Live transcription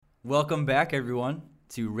Welcome back, everyone,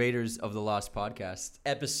 to Raiders of the Lost podcast.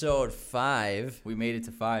 Episode 5. We made it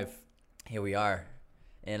to 5. Here we are.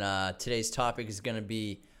 And today's topic is going to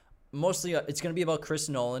be mostly, it's going to be about Chris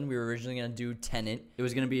Nolan. We were originally going to do Tenet. It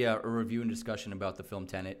was going to be a review and discussion about the film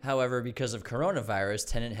Tenet. However, because of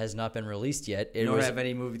coronavirus, Tenet has not been released yet. Nor have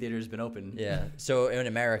any movie theaters been open. Yeah. So in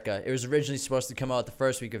America, it was originally supposed to come out the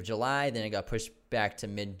first week of July. Then it got pushed back to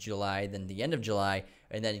mid-July, then the end of July,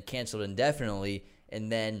 and then canceled indefinitely.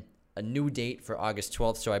 And then a new date for August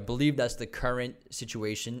 12th. So I believe that's the current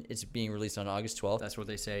situation. It's being released on August 12th. That's what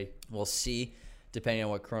they say. We'll see, depending on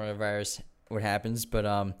what happens. But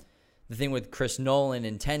the thing with Chris Nolan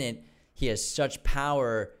and Tenet, he has such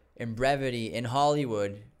power and brevity in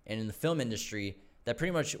Hollywood and in the film industry that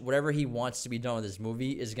pretty much whatever he wants to be done with his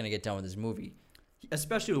movie is going to get done with his movie.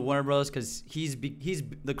 Especially with Warner Brothers, because he's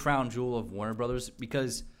the crown jewel of Warner Brothers.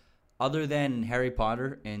 Because other than Harry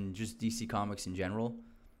Potter and just DC Comics in general,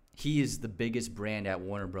 he is the biggest brand at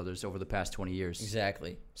Warner Brothers over the past 20 years.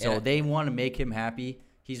 Exactly. So they want to make him happy.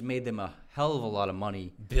 He's made them a hell of a lot of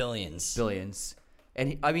money. Billions.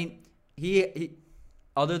 And he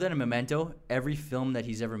other than a Memento, every film that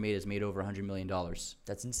he's ever made has made over $100 million.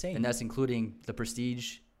 That's insane. And that's including The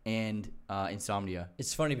Prestige and Insomnia.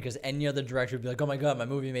 It's funny because any other director would be like, oh my God, my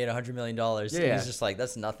movie made $100 million. Yeah. And he's just like,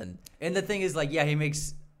 that's nothing. And the thing is, like, yeah, he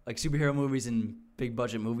makes like superhero movies and big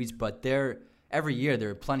budget movies, but every year there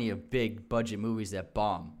are plenty of big budget movies that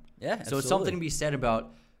bomb. Yeah, absolutely. So it's something to be said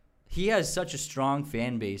about, he has such a strong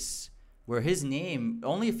fan base where his name,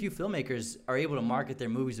 only a few filmmakers are able to market their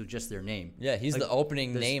movies with just their name. Yeah, he's like, the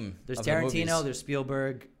opening name. There's of Tarantino, the there's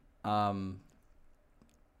Spielberg, who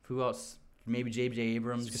else? Maybe J.J.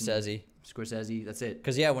 Abrams. Scorsese, that's it.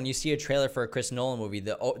 Because, when you see a trailer for a Chris Nolan movie,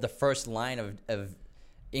 the first line of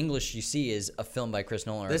English you see is a film by Chris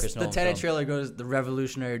Nolan or a Chris Nolan The Tenet film. trailer goes, the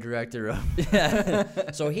revolutionary director of...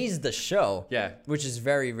 Yeah. So he's the show, Yeah. which is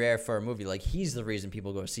very rare for a movie. Like, he's the reason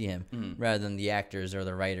people go see him rather than the actors or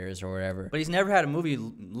the writers or whatever. But he's never had a movie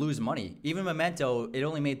lose money. Even Memento, it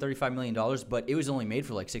only made $35 million, but it was only made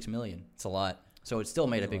for like $6 million. It's a lot. So it still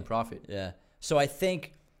made a big profit. Yeah. So I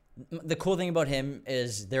think the cool thing about him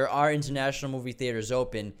is there are international movie theaters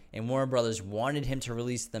open, and Warner Brothers wanted him to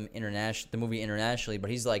release the movie internationally,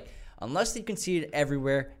 but he's like, unless you can see it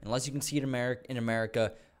everywhere, unless you can see it in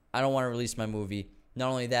America, I don't want to release my movie. Not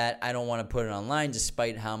only that, I don't want to put it online,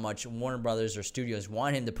 despite how much Warner Brothers or studios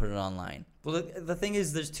want him to put it online. Well, the thing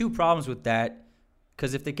is, there's two problems with that,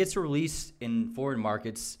 because if it gets released in foreign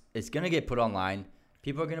markets, it's going to get put online.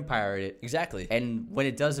 People are going to pirate it. Exactly. And when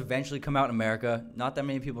it does eventually come out in America, not that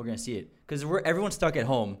many people are going to see it. Because everyone's stuck at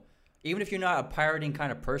home. Even if you're not a pirating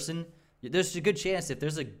kind of person, there's a good chance if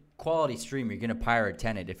there's a quality stream, you're going to pirate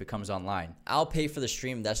Tenet if it comes online. I'll pay for the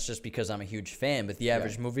stream. That's just because I'm a huge fan. But the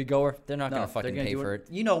average moviegoer, they're not going to fucking pay for it.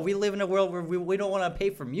 You know, we live in a world where we don't want to pay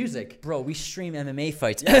for music. Bro, we stream MMA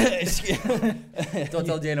fights. Don't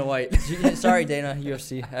tell Dana White. Sorry, Dana,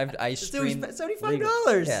 UFC. I stream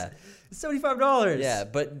 $75. Yeah. $75. Yeah,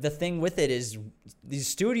 but the thing with it is these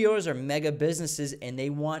studios are mega businesses and they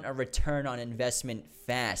want a return on investment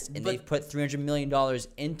fast. And they've put $300 million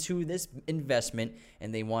into this investment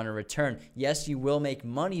and they want a return. Yes, you will make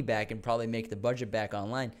money back and probably make the budget back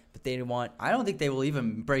online, but they want... I don't think they will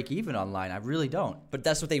even break even online. I really don't. But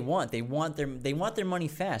that's what they want. They want their money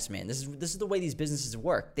fast, man. This is the way these businesses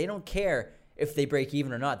work. They don't care if they break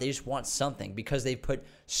even or not. They just want something because they put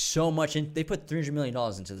so much in. They put $300 million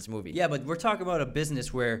into this movie. Yeah, but we're talking about a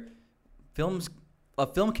business where a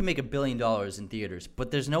film can make $1 billion in theaters,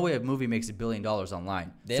 but there's no way a movie makes $1 billion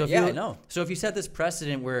online. I know. So if you set this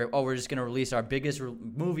precedent where, we're just going to release our biggest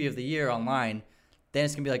movie of the year online, then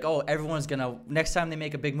it's going to be like, everyone's going to, next time they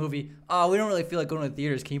make a big movie, we don't really feel like going to the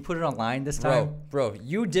theaters. Can you put it online this time? Bro,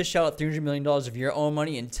 you dish out $300 million of your own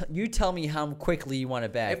money and you tell me how quickly you want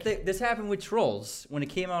it back. This happened with Trolls. When it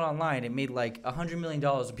came out online, it made like $100 million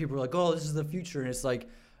and people were like, this is the future. And it's like,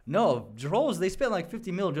 no, Trolls, they spent like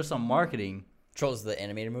 $50 million just on marketing. Trolls, the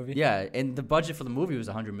animated movie? Yeah, and the budget for the movie was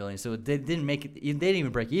 $100 million, so they didn't make it. They didn't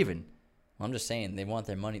even break even. I'm just saying, they want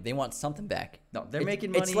their money. They want something back. No, they're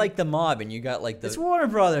making money. It's like The Mob, and you got like It's Warner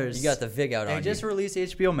Brothers. You got the VIG out on you. They just released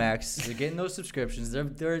HBO Max. They're getting those subscriptions.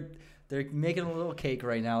 They're making a little cake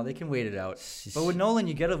right now. They can wait it out. But with Nolan,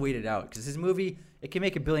 you gotta wait it out because his movie, it can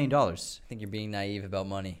make $1 billion. I think you're being naive about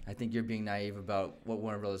money. I think you're being naive about what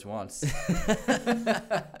Warner Brothers wants.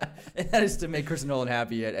 And that is to make Chris Nolan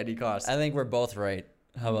happy at any cost. I think we're both right.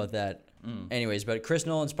 How about that? Anyways, but Chris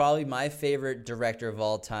Nolan's probably my favorite director of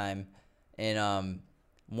all time, and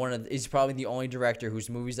he's probably the only director whose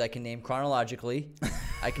movies I can name chronologically.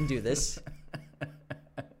 I can do this.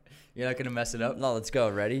 You're not gonna mess it up. No, let's go.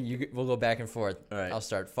 Ready? We'll go back and forth. All right. I'll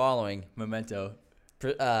start following. Memento.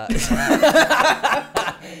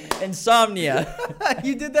 Insomnia.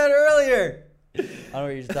 You did that earlier. I don't know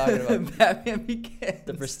what you're talking about. Batman Begins.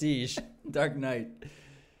 The Prestige. Dark Knight.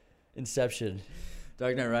 Inception.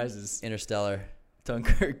 Dark Knight Rises. Interstellar.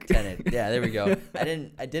 Dunkirk. Tenet. Yeah, there we go. I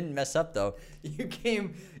didn't mess up though.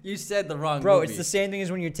 You said the wrong Bro, movie. it's the same thing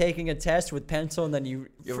as when you're taking a test with pencil and then you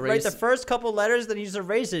Erase. write the first couple letters, then you just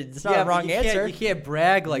erase it. It's not Yeah, a but wrong answer. You can't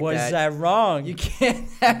brag like Was that. that wrong? You can't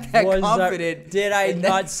act that confident. Did I and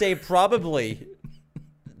not say probably?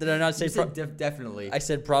 Did I not say You said definitely. I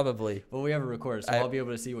said probably. Well, we have a recorder, so I'll be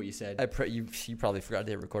able to see what you said. You probably forgot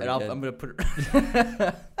to hit record. And I'm going to put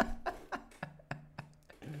it...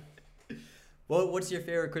 Well, what's your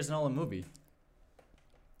favorite Chris Nolan movie?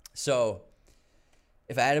 So,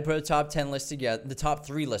 if I had to put a top 10 list together, the top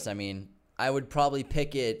 3 list, I mean, I would probably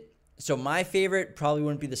pick it. So, my favorite probably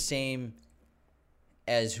wouldn't be the same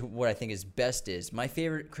as what I think his best is. My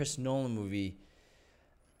favorite Chris Nolan movie,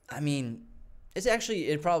 I mean,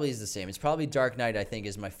 it probably is the same. It's probably Dark Knight, I think,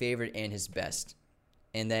 is my favorite and his best.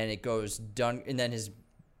 And then it goes, and then his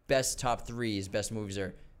best top 3, his best movies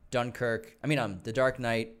are The Dark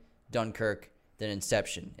Knight, Dunkirk, then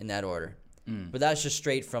Inception, in that order. But that's just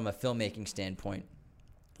straight from a filmmaking standpoint.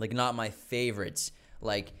 Like, not my favorites.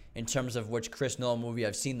 Like, in terms of which Chris Nolan movie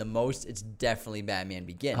I've seen the most, it's definitely Batman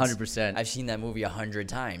Begins. 100%. I've seen that movie 100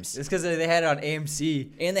 times. It's because they had it on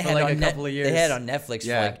AMC And they for had like it on a couple of years. They had it on Netflix.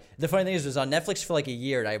 Yeah. The funny thing is, it was on Netflix for like a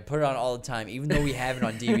year, and I put it on all the time, even though we have it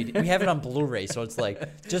on DVD. We have it on Blu-ray, so it's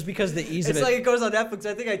like, just because the ease of It's it. like it goes on Netflix.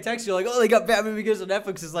 I think I text you like, oh, they got Batman Begins on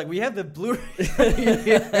Netflix. It's like, we have the Blu-ray.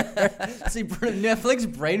 See, Netflix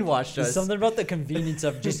brainwashed There's us. something about the convenience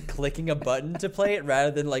of just clicking a button to play it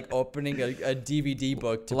rather than like opening a DVD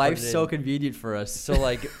book to Life's put it in. so convenient for us. So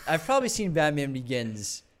like, I've probably seen Batman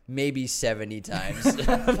Begins maybe 70 times.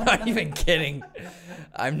 I'm not even kidding.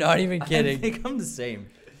 I'm not even kidding. I think I'm the same.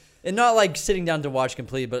 And not like sitting down to watch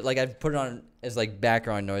completely, but like I've put it on as like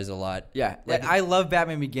background noise a lot. Yeah, Like- I love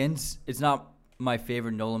Batman Begins. It's not my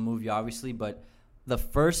favorite Nolan movie, obviously, but the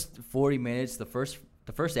first 40 minutes, the first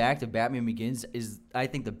act of Batman Begins is, I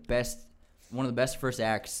think, one of the best first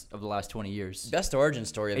acts of the last 20 years. Best origin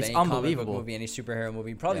story of It's any comic book unbelievable. movie, any superhero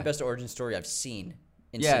movie. Probably Yeah. best origin story I've seen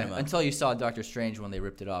in Yeah, cinema. until you saw Doctor Strange when they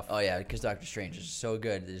ripped it off. Oh yeah, because Doctor Strange is so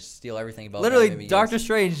good. They just steal everything about Literally, Batman Begins. Doctor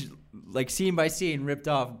Strange, like scene by scene, ripped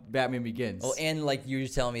off Batman Begins. Oh, and like you were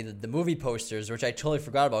telling me the movie posters, which I totally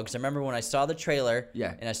forgot about, because I remember when I saw the trailer,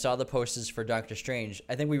 Yeah. and I saw the posters for Doctor Strange.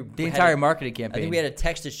 I think we the entire marketing campaign. I think we had a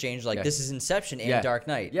text exchange like, Yeah. this is Inception and Yeah. Dark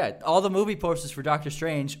Knight. Yeah, all the movie posters for Doctor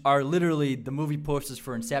Strange are literally the movie posters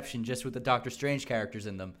for Inception, just with the Doctor Strange characters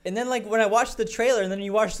in them. And then like when I watched the trailer, and then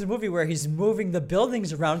you watch the movie where he's moving the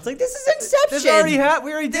buildings around, it's like, this is Inception.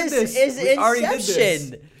 We already did this. Is We already did Inception.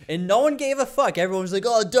 this. And no one gave a fuck. Everyone was like,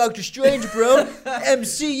 oh, Doctor Strange, bro.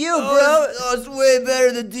 MCU, bro. Oh, it's way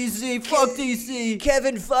better than DC. Fuck DC.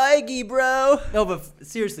 Kevin Feige, bro. No, but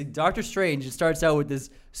seriously, Doctor Strange, it starts out with this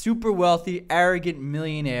super wealthy, arrogant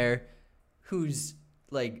millionaire who's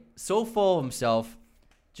like so full of himself,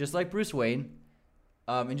 just like Bruce Wayne.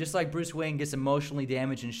 And just like Bruce Wayne gets emotionally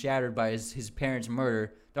damaged and shattered by his parents'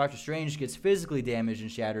 murder, Doctor Strange gets physically damaged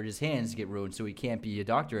and shattered. His hands get ruined, so he can't be a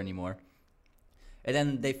doctor anymore. And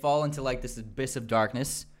then they fall into like this abyss of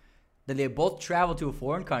darkness. Then they both travel to a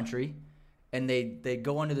foreign country, and they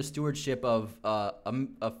go under the stewardship of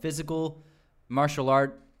a physical, martial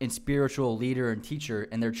art, and spiritual leader and teacher,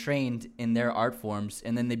 and they're trained in their art forms,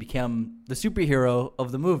 and then they become the superhero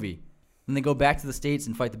of the movie. Then they go back to the States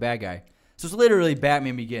and fight the bad guy. So it's literally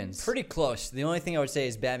Batman Begins. Pretty close. The only thing I would say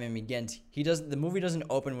is Batman Begins. The movie doesn't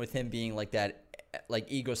open with him being like that,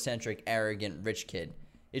 like egocentric, arrogant, rich kid.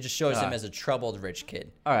 It just shows him as a troubled rich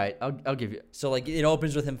kid. All right, I'll give you. So like it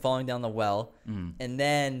opens with him falling down the well, and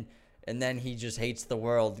then he just hates the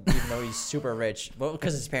world, even though he's super rich. Well,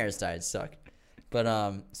 because his parents died, suck. But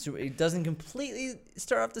so it doesn't completely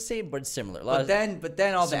start off the same, but it's similar. But then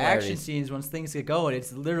all the action similarities. scenes, once things get going,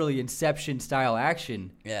 it's literally Inception style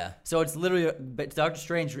action. Yeah. So it's literally Doctor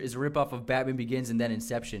Strange is a ripoff of Batman Begins and then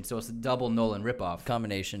Inception. So it's a double Nolan ripoff.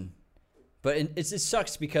 Combination. But it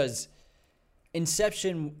sucks because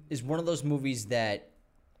Inception is one of those movies that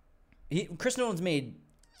Chris Nolan's made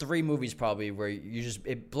 3 movies probably where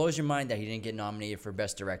it blows your mind that he didn't get nominated for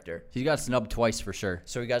Best Director. He got snubbed twice for sure.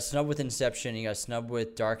 So he got snubbed with Inception, he got snubbed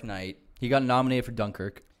with Dark Knight, He got nominated for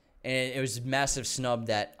Dunkirk. and it was a massive snub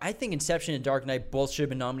that I think Inception and Dark Knight both should have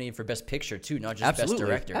been nominated for Best Picture too, not just Best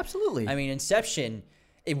Director. Absolutely. I mean, Inception,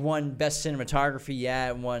 It won best cinematography, yeah.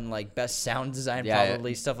 It won like best sound design, Yeah,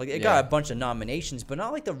 probably stuff like that. It got a bunch of nominations, but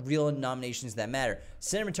not like the real nominations that matter.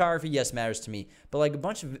 Cinematography, yes, matters to me, but like a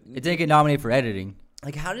bunch of It didn't get nominated for editing.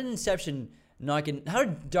 like how did Inception not get? How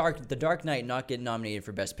did The Dark Knight not get nominated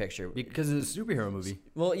for best picture? Because it's a superhero movie.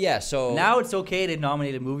 Well, yeah. So Now it's okay to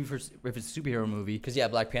nominate a movie for if it's a superhero movie. because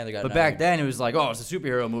Black Panther got. But nominated. back then it was like, oh, it's a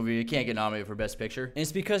superhero movie. It can't get nominated for best picture. And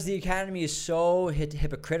it's because the Academy is so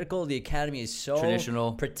hypocritical. The Academy is so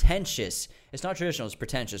Traditional. pretentious. It's not traditional. It's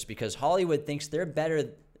pretentious because Hollywood thinks they're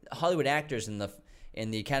better. Hollywood actors in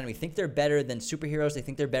the Academy think they're better than superheroes. They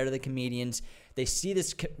think they're better than comedians. They see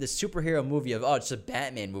this superhero movie of, oh, it's a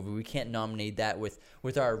Batman movie. We can't nominate that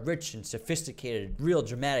with our rich and sophisticated, real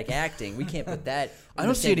dramatic acting. We can't put that. I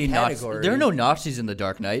don't see any Nazis. There are no Nazis in The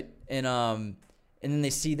Dark Knight. And then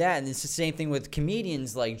they see that, and it's the same thing with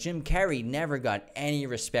comedians. Like Jim Carrey never got any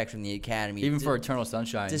respect from the Academy, Even for Eternal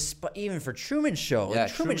Sunshine. even for Truman Show. Yeah,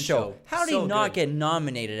 Like, Truman Truman Show. Show. How did So he not good. get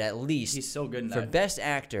nominated at least? He's so good in for that. Best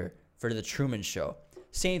Actor for The Truman Show.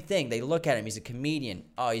 Same thing. They look at him. He's a comedian.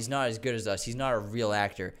 Oh, he's not as good as us. He's not a real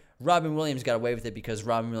actor. Robin Williams got away with it because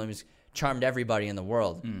Robin Williams charmed everybody in the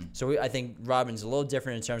world. So I think Robin's a little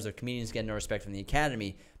different in terms of comedians getting no respect from the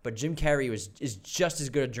Academy. But Jim Carrey is just as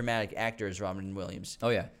good a dramatic actor as Robin Williams. Oh,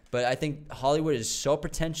 yeah. But I think Hollywood is so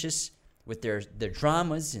pretentious with their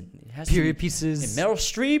dramas and it has Period to be, pieces. And Meryl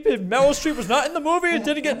Streep. If Meryl Streep was not in the movie and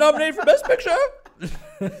didn't get nominated for Best Picture.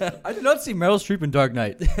 I did not see Meryl Streep in Dark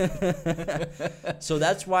Knight. So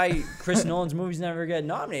that's why Chris Nolan's movies never get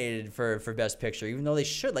nominated for Best Picture, even though they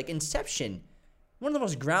should. Like Inception, one of the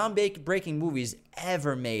most groundbreaking movies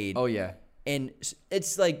ever made. Oh, yeah. And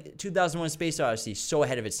it's like 2001: Space Odyssey, so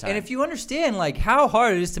ahead of its time. And if you understand, like, how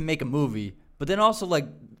hard it is to make a movie, but then also, like,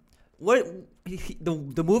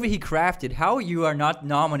 the movie he crafted, how you are not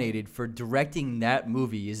nominated for directing that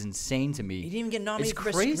movie is insane to me. he didn't even get nominated It's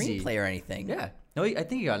for crazy. a screenplay or anything. Yeah. No, I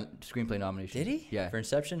think he got screenplay nomination. Did he? Yeah. For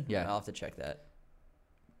Inception? Yeah. I'll have to check that.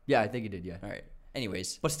 Yeah, I think he did, yeah. All right.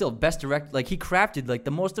 Anyways. But still, best direct, like, he crafted, like, the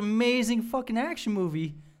most amazing fucking action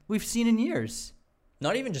movie we've seen in years.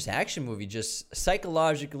 Not even just action movie, just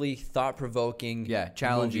psychologically thought-provoking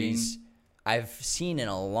challenging movies I've seen in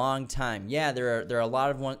a long time. Yeah, there are a lot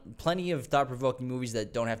of plenty of thought-provoking movies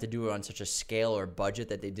that don't have to do it on such a scale or budget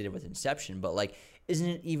that they did it with Inception. But like, isn't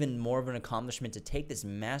it even more of an accomplishment to take this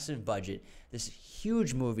massive budget, this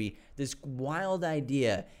huge movie, this wild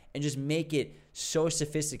idea, and just make it so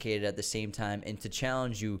sophisticated at the same time, and to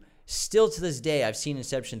challenge you? Still to this day, I've seen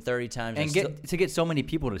Inception 30 times. And to get so many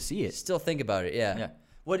people to see it. Still think about it, yeah.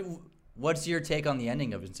 Yeah. What's your take on the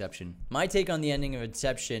ending of Inception? My take on the ending of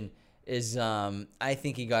Inception is I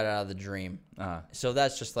think he got out of the dream. So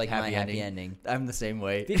that's just like my happy ending. I'm the same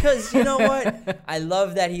way. Because you know what? I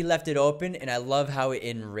love that he left it open, and I love how it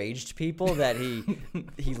enraged people that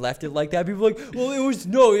he left it like that. People were like, well,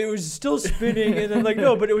 it was still spinning, and then like,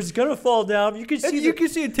 no, but it was gonna fall down. You can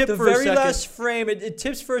see it tip the for a very second. last frame. It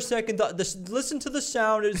tips for a second. Listen to the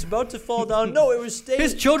sound. It's about to fall down. No, it was staying.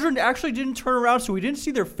 His children actually didn't turn around, so we didn't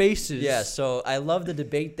see their faces. Yeah, so I love the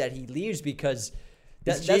debate that he leaves because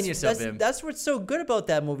It's genius of him. That's what's so good about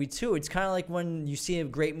that movie too. It's kind of like when you see a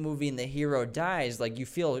great movie and the hero dies, like you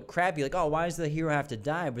feel crappy, like, oh, why does the hero have to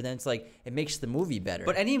die? But then it's like it makes the movie better.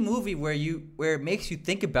 But any movie where it makes you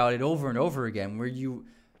think about it over and over again, where you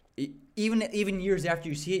even years after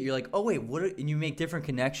you see it, you're like, oh wait, and you make different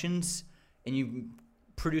connections and you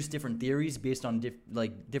produce different theories based on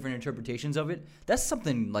different interpretations of it. That's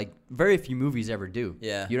something like very few movies ever do.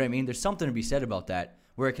 Yeah. You know what I mean? There's something to be said about that,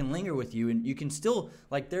 where it can linger with you, and you can still,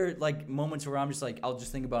 like, there are like moments where I'm just like, I'll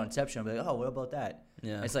just think about Inception. I'll be like, oh, what about that?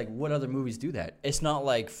 Yeah. It's like, what other movies do that? It's not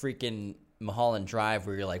like freaking Mulholland Drive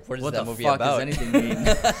where you're like, what is What that the movie fuck about? does anything mean?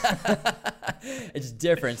 It's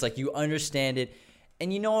different. It's like you understand it.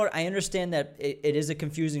 And you know what? I understand that it is a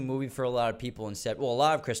confusing movie for a lot of people. Well, a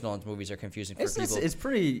lot of Chris Nolan's movies are confusing for people. It's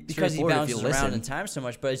pretty because he straightforward if you bounces around listen. in time so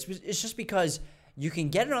much. But it's just because you can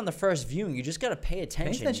get it on the first viewing. You just got to pay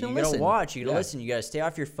attention. and You got to listen. watch. You got to Yeah. listen. You got to stay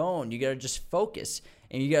off your phone. You got to just focus.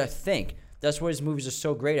 And you got to think. That's what his movies are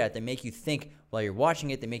so great at. They make you think while you're watching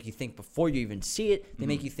it. They make you think before you even see it. They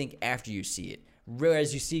make you think after you see it.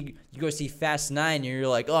 Whereas you go see Fast 9 and you're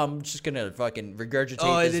like, oh, I'm just going to fucking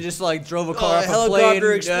regurgitate this. They just like drove a car off a helicopter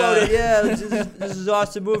plane. exploded. Yeah, this is an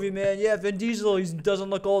awesome movie, man. Yeah, Vin Diesel, he doesn't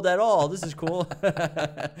look old at all. This is cool.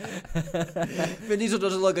 Vin Diesel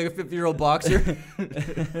doesn't look like a 50-year-old boxer.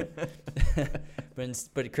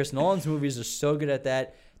 But Chris Nolan's movies are so good at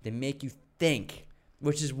that. They make you think,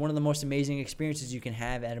 which is one of the most amazing experiences you can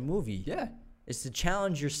have at a movie. Yeah. Is to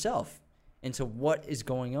challenge yourself into what is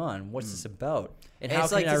going on, what's this about, and how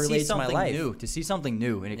it's can like I to see relate to my something life? new, to see something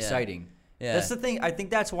new and exciting. Yeah. That's the thing. I think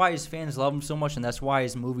that's why his fans love him so much, and that's why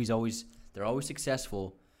his movies they're always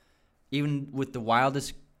successful, even with the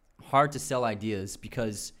wildest, hard to sell ideas,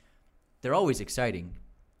 because they're always exciting.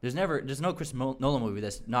 There's no Chris Nolan movie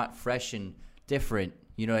that's not fresh and different.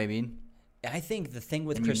 You know what I mean? I think the thing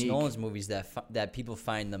with And Chris unique. Nolan's movies that people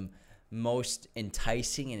find them most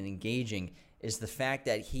enticing and engaging is the fact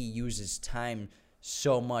that he uses time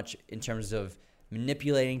so much in terms of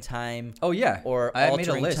manipulating time. Oh yeah, Or I made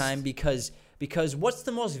a altering list. time because what's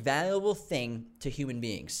the most valuable thing to human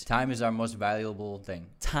beings? Time is our most valuable thing.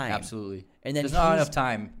 Time. Absolutely. And then there's not enough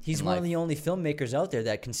time. He's in one life. of the only filmmakers out there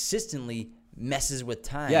that consistently messes with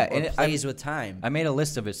time Yeah, or and plays with time. I made a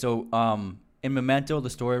list of it. So in Memento, the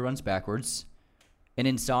story runs backwards. In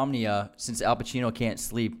Insomnia, since Al Pacino can't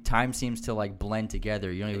sleep, time seems to like blend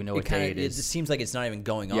together. You don't even know what day it is. It seems like it's not even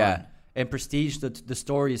going on. Yeah. In Prestige, the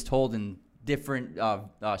story is told in different,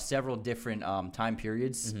 several different time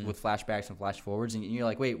periods with flashbacks and flash forwards, and you're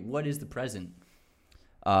like, wait, what is the present?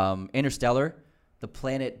 Interstellar, the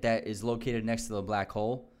planet that is located next to the black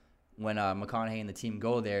hole. When McConaughey and the team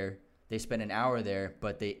go there, they spend an hour there,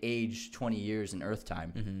 but they age 20 years in Earth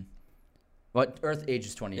time. Mm-hmm. But Earth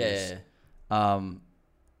ages 20 years. Yeah.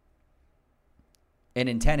 And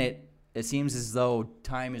in Tenet, it seems as though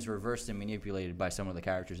time is reversed and manipulated by some of the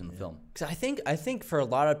characters in the film. Because I think for a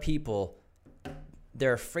lot of people,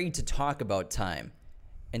 they're afraid to talk about time,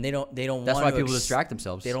 and they don't. That's why people distract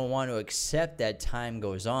themselves. They don't want to accept that time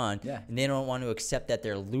goes on, and they don't want to accept that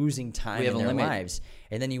they're losing time in their lives.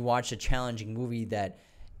 And then you watch a challenging movie that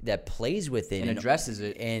plays with it and addresses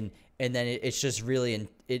it, and then it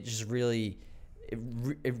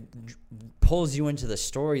pulls you into the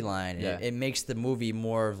storyline. Yeah. It makes the movie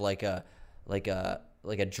more of like a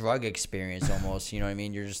drug experience almost. You know what I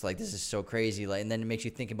mean? You're just like, this is so crazy. Like, and then it makes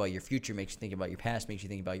you think about your future, makes you think about your past, makes you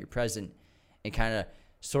think about your present. It kind of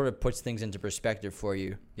sort of puts things into perspective for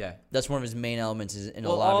you. Yeah, that's one of his main elements in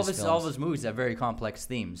a lot of his films. All of his movies have very complex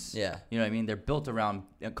themes. Yeah, you know what I mean? They're built around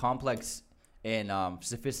complex and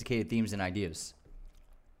sophisticated themes and ideas.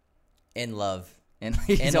 And love. And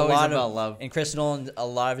he's always about love. And Chris Nolan, a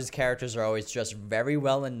lot of his characters are always dressed very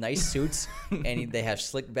well in nice suits, and they have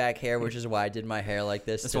slick back hair, which is why I did my hair like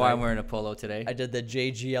this. That's why I'm wearing a polo today. I did the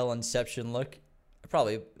JGL Inception look.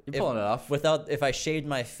 You're pulling it off. If I shaved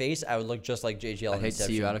my face, I would look just like JGL. I hate to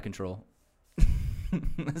see you out of control.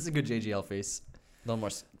 That's a good JGL face. A little more.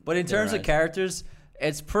 But in terms of characters,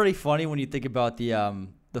 it's pretty funny when you think about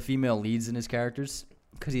the female leads in his characters,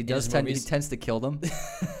 because he tends to kill them.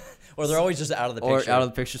 Or they're always just out of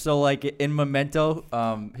the picture. So, like, in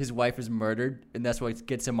Memento, his wife is murdered, and that's what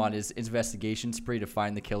gets him on his investigation spree to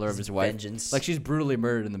find the killer of his wife. Vengeance. Like, she's brutally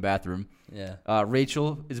murdered in the bathroom. Yeah.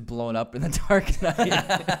 Rachel is blown up in The Dark Knight.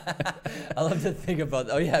 I love to think about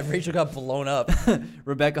that. Oh, yeah, Rachel got blown up.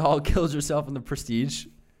 Rebecca Hall kills herself in The Prestige.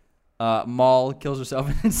 Maul kills herself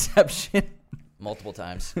in Inception. Multiple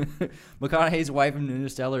times. McConaughey's wife in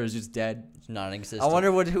Interstellar is just dead. Non-existent. I wonder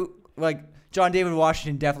John David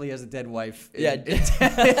Washington definitely has a dead wife. Yeah.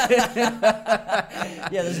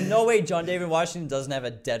 Yeah, there's no way John David Washington doesn't have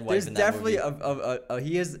a dead wife in that movie. There's definitely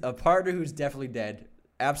he is a partner who's definitely dead.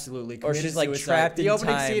 Absolutely. Or she's like suicide. trapped in time. The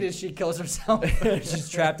opening scene is she kills herself. She's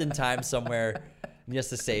trapped in time somewhere. And he has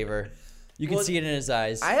to save her. You can see it in his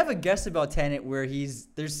eyes. I have a guess about Tenet where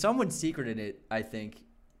there's someone secret in it, I think,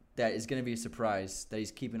 that is going to be a surprise that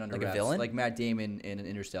he's keeping under Like a wraps. villain? Like Matt Damon in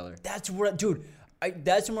Interstellar. That's what, dude.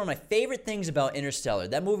 That's one of my favorite things about Interstellar.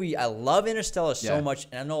 That movie, I love Interstellar so much,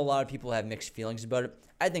 and I know a lot of people have mixed feelings about it.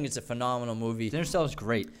 I think it's a phenomenal movie. Interstellar's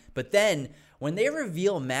great. But then, when they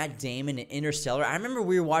reveal Matt Damon in Interstellar, I remember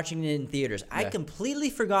we were watching it in theaters. Yeah. I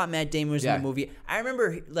completely forgot Matt Damon was in the movie. I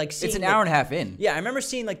remember like seeing... It's an hour and a half in. Yeah, I remember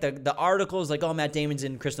seeing like the articles like, oh, Matt Damon's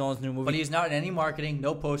in Chris Nolan's new movie. But he's not in any marketing,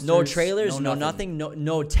 no posters. No trailers, no nothing, no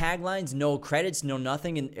taglines, no credits, no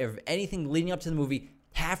nothing, and anything leading up to the movie.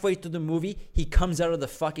 Halfway through the movie, he comes out of the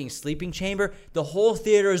fucking sleeping chamber. The whole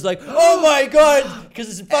theater is like, "Oh my god!"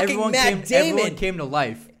 Because it's fucking Matt Damon. Everyone came to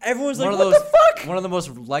life. Everyone's like, "What the fuck?" One of the most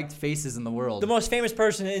liked faces in the world. The most famous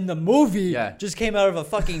person in the movie just came out of a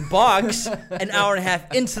fucking box an hour and a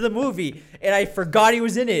half into the movie, and I forgot he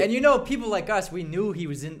was in it. And people like us, we knew he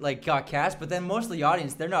was in, got cast, but then most of the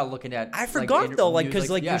audience, they're not looking at. I forgot because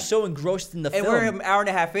you're so engrossed in the film. And we're an hour and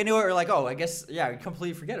a half into it, we're like, oh, I guess, we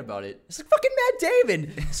completely forget about it. It's like fucking Matt Damon.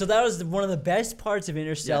 So that was one of the best parts of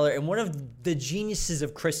Interstellar, and one of the geniuses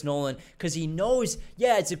of Chris Nolan, because he knows,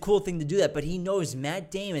 it's a cool thing to do that, but he knows Matt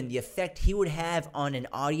Damon fame and the effect he would have on an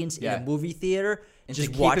audience in a movie theater, and just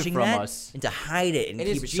to keep watching it from that, us. and to hide it and And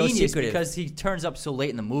keep it's it so genius secretive. because he turns up so late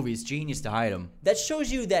in the movie. It's genius to hide him. That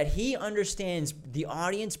shows you that he understands the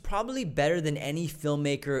audience probably better than any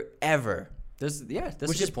filmmaker ever. That's Which a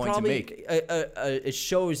is good point to probably make. it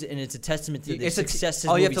shows, and it's a testament to the success his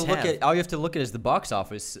all you movies have to look have. at. All you have to look at is the box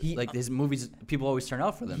office. Like his movies, people always turn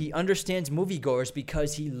out for them. He understands moviegoers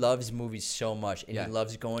because he loves movies so much, and Yeah. he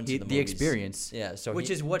loves going to the the movies. experience. Yeah, so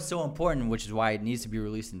which is what's so important, which is why it needs to be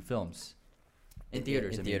released in films, in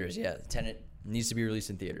theaters. In theaters, yeah. Tenet needs to be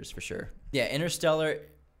released in theaters for sure. Yeah, Interstellar,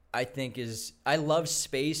 I think I love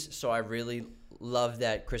space, so I really love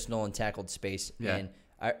that Chris Nolan tackled space. Yeah. And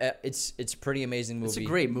it's a pretty amazing movie. It's a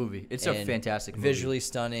great movie. It's a fantastic movie. Visually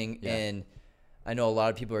stunning, and I know a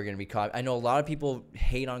lot of people are going to be caught. I know a lot of people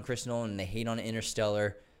hate on Chris Nolan and they hate on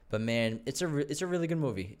Interstellar, but man, it's a really good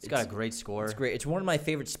movie. It's got a great score. It's great. It's one of my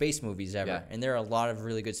favorite space movies ever, Yeah. and there are a lot of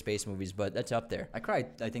really good space movies, but that's up there. I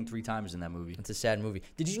cried, I think, 3 times in that movie. It's a sad movie.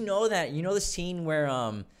 Did you know that? You know the scene where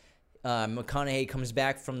McConaughey comes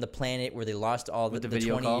back from the planet where they lost all the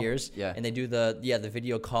video 20 call? years, Yeah. and they do the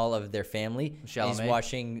video call of their family. And he's Chalamet.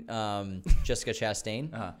 watching Jessica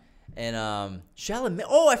Chastain. Uh-huh. And Chalamet.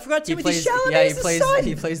 Oh, I forgot Timothy Chalamet. Yeah, is the son.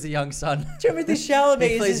 he plays the young son. Timothy Chalamet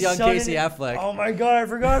He is plays his young son Casey in it. Affleck. Oh my god, I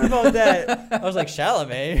forgot about that. I was like,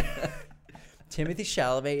 Chalamet. Timothy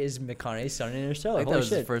Chalamet is McConaughey's son in Interstellar. I think Holy that was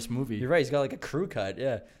shit. his first movie. You're right. He's got like a crew cut.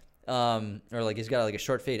 Yeah. Or like he's got like a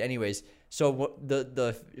short fade. Anyways, so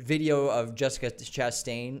the video of Jessica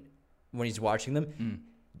Chastain when he's watching them,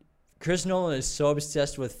 Chris Nolan is so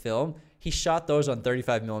obsessed with film. He shot those on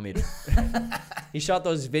 35 millimeter. He shot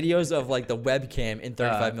those videos of like the webcam in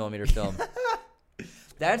 35 millimeter film.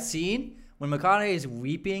 That scene when McConaughey is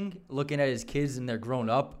weeping, looking at his kids and they're grown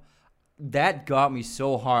up, that got me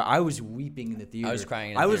so hard. I was weeping in the theater. I was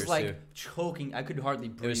crying in the I was theaters, like too. choking. I could hardly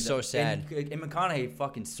breathe. was so sad. And McConaughey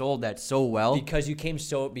fucking sold that so well. Because you became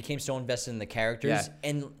so invested in the characters. Yeah.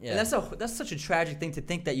 And that's such a tragic thing to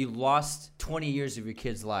think that you lost 20 years of your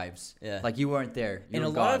kids' lives. Yeah. Like you weren't there. You and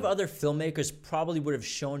were a lot of gone. other filmmakers probably would have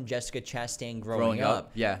shown Jessica Chastain growing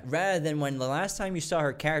up. Yeah. Rather than when the last time you saw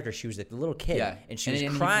her character, she was like a little kid. Yeah. And she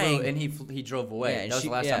was crying. He drove away. Yeah, and that was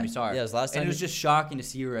the last time you saw her. Yeah, it was the last time And it was just shocking to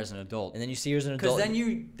see her as an adult. And then you see her as an adult. Because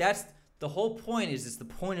then that's the whole point is it's the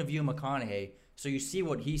point of view of McConaughey, so you see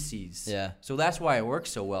what he sees. Yeah. So that's why it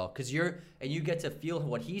works so well, because you get to feel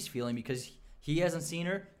what he's feeling because he hasn't seen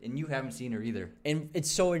her and you haven't seen her either. And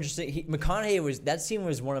it's so interesting. That scene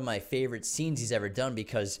was one of my favorite scenes he's ever done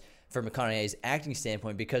because for McConaughey's acting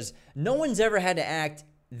standpoint, because no one's ever had to act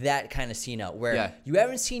that kind of scene out where you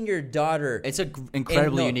haven't seen your daughter. It's an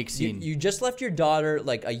incredibly unique scene. You just left your daughter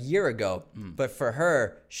like a year ago, but for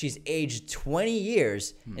her, she's aged 20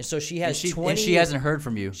 years, and so she has and she hasn't heard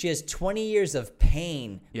from you. She has 20 years of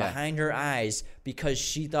pain Yeah. behind her eyes because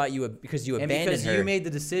she thought because you And abandoned because her. you made the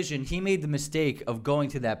decision, he made the mistake of going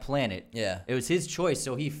to that planet. Yeah. It was his choice,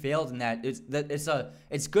 so he failed in that.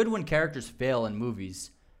 It's good when characters fail in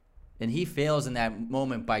movies. And he fails in that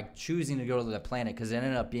moment by choosing to go to that planet because it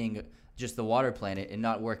ended up being just the water planet and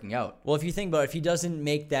not working out. Well, if you think about it, if he doesn't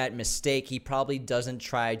make that mistake, he probably doesn't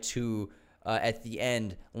try to, at the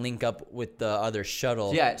end, link up with the other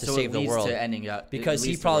shuttle to so save it the leads world. to ending up. Because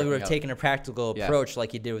he probably would have taken a practical approach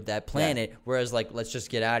like he did with that planet, whereas, like, let's just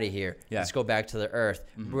get out of here. Yeah. Let's go back to the Earth.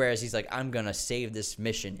 Whereas he's like, I'm going to save this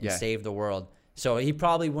mission and save the world. So he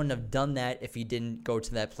probably wouldn't have done that if he didn't go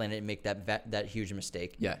to that planet and make that huge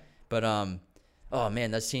mistake. Yeah. But, oh,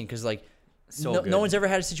 man, that scene, because, like, So no one's ever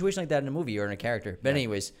had a situation like that in a movie or in a character. But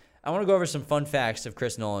anyways, I want to go over some fun facts of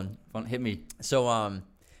Chris Nolan. Hit me. So,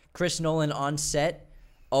 Chris Nolan on set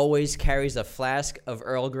always carries a flask of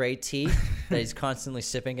Earl Grey tea that he's constantly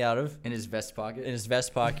sipping out of In his vest pocket? in his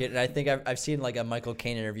vest pocket. And I think I've seen like a Michael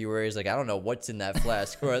Caine interview where he's like, I don't know what's in that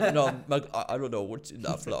flask. Or no, I don't know what's in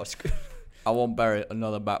that flask. I won't bury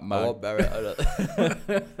another Batman. I won't bury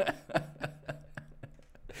it.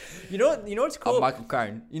 You know what's cool? Michael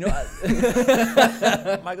Caine. You know,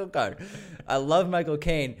 Michael Caine. I love Michael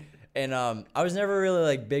Caine, and I was never really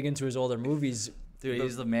like big into his older movies. Dude,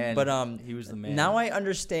 he's the man. But he was the man. Now I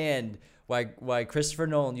understand why Christopher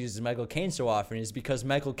Nolan uses Michael Caine so often is because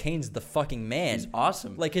Michael Caine's the fucking man. He's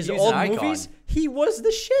awesome. Like his He was old an icon. movies, he was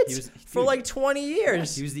the shit for dude, like 20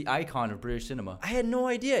 years. He was the icon of British cinema. I had no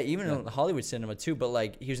idea, even in Hollywood cinema too. But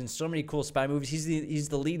like, he was in so many cool spy movies. He's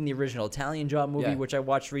the lead in the original Italian Job movie, which I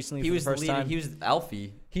watched recently for the first time. He was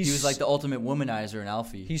Alfie. He was like the ultimate womanizer in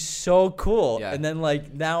Alfie. He's so cool. Yeah. And then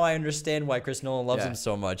like now I understand why Chris Nolan loves him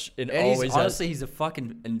so much. And always honestly, he's a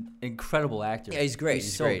fucking incredible actor. Yeah, he's great.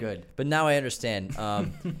 He's so great. good. But now I understand.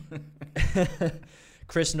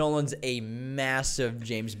 Chris Nolan's a massive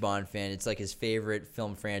James Bond fan. It's like his favorite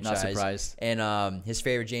film franchise. Not surprised. And his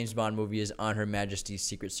favorite James Bond movie is On Her Majesty's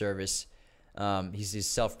Secret Service. He's a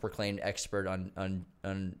self-proclaimed expert on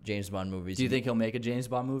James Bond movies. Do you think he'll make a James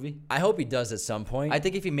Bond movie? I hope he does at some point. I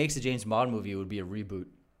think if he makes a James Bond movie, it would be a reboot.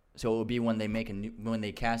 So it would be when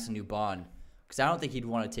they cast a new Bond. Because I don't think he'd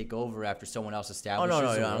want to take over after someone else establishes. No,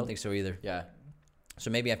 I don't think so either. Yeah. So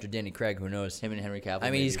maybe after Danny Craig, who knows? Him and Henry Cavill. I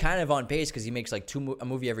mean, maybe. he's kind of on pace because he makes like a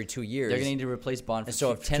movie every 2 years. They're going to need to replace Bond for and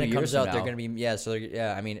so if Tenet comes out, they're going to be,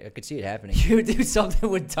 I mean, I could see it happening. You do something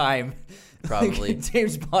with time. Probably. Like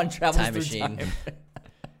James Bond travels Time through machine. time.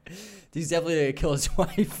 He's definitely going to kill his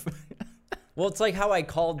wife. Well, it's like how I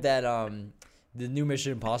called that the new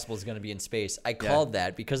Mission Impossible is going to be in space. I called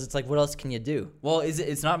that because it's like, what else can you do? Well,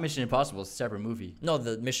 it's not Mission Impossible. It's a separate movie. No,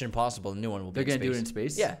 the Mission Impossible, the new one will be They're in going space. to do it in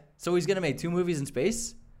space? Yeah. So he's going to make 2 movies in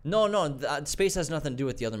space? No, space has nothing to do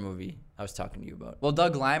with the other movie I was talking to you about. Well,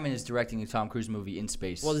 Doug Liman is directing a Tom Cruise movie in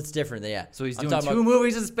space. Well, it's different, yeah. So he's I'm doing talking 2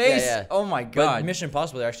 movies in space? Yeah. Oh, my God. But Mission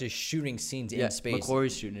Impossible, they're actually shooting scenes in space.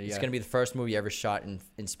 McQuarrie's shooting it, It's going to be the first movie ever shot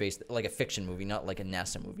in space, like a fiction movie, not like a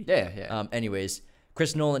NASA movie. Yeah. Anyways,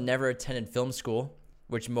 Chris Nolan never attended film school,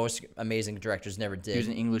 which most amazing directors never did. He was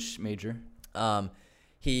an English major.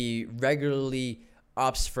 He regularly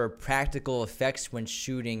opts for practical effects when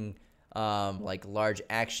shooting like large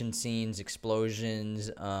action scenes, explosions,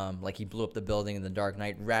 like he blew up the building in The Dark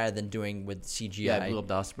Knight rather than doing with CGI. Yeah, blew up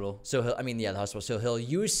the hospital. So the hospital. So he'll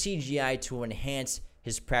use CGI to enhance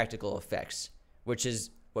his practical effects, which is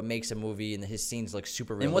what makes a movie and his scenes look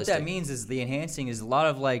super realistic. And what that means is the enhancing is a lot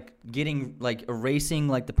of like erasing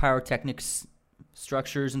like the pyrotechnics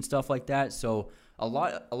structures and stuff like that. So a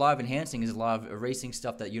lot of enhancing is a lot of erasing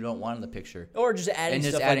stuff that you don't want in the picture, or just adding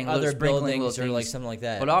stuff like other buildings or like something like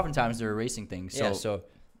that. But oftentimes they're erasing things. So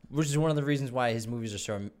which is one of the reasons why his movies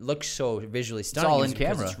are look so visually stunning. It's all in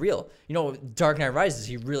because camera. It's real. You know, Dark Knight Rises,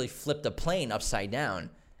 he really flipped a plane upside down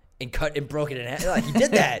and cut and broke it in half. Like, he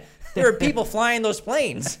did that. There were people flying those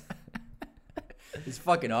planes. It's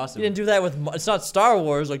fucking awesome. He didn't do that with. It's not Star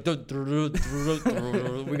Wars. Like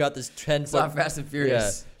we got this 10. It's not Fast and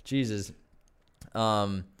Furious. Yeah, Jesus.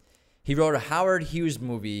 He wrote a Howard Hughes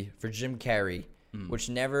movie for Jim Carrey, which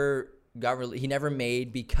never he never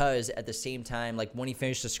made because at the same time, like when he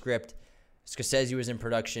finished the script, Scorsese was in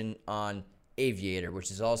production on Aviator, which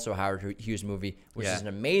is also a Howard Hughes movie, which is an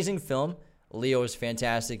amazing film. Leo is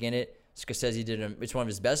fantastic in it. Scorsese it's one of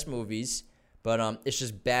his best movies, but it's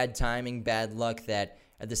just bad timing, bad luck that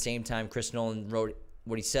at the same time Chris Nolan wrote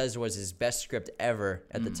what he says was his best script ever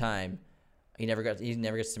at the time. He never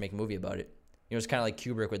gets to make a movie about it. You know, it's kind of like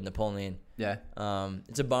Kubrick with Napoleon. Yeah.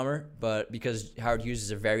 It's a bummer, but because Howard Hughes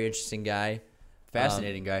is a very interesting guy.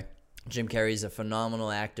 Fascinating guy. Jim Carrey's a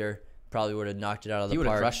phenomenal actor. Probably would have knocked it out of the He would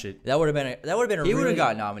park. have crushed it. That would have been a He would really, have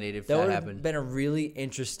got nominated if that would happened. have been a really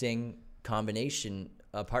interesting combination,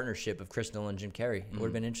 partnership of Chris Nolan and Jim Carrey. It would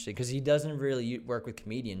have been interesting because he doesn't really work with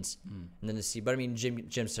comedians. And then but I mean,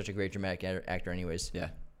 Jim's such a great dramatic actor, anyways.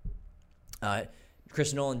 Yeah.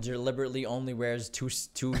 Chris Nolan deliberately only wears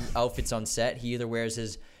two outfits on set. He either wears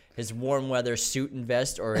his warm weather suit and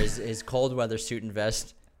vest or his cold weather suit and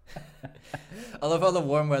vest. I love how the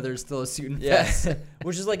warm weather is still a suit and vest. Yeah,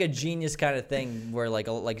 which is like a genius kind of thing where like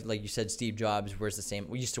you said, Steve Jobs wears the same.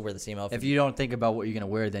 We used to wear the same outfit. If you don't think about what you're gonna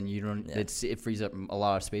wear, then you don't. Yeah. It frees up a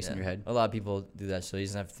lot of space in your head. A lot of people do that, so he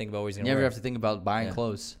doesn't have to think about what he's gonna wear. You wear. never have to think about buying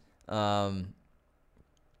clothes.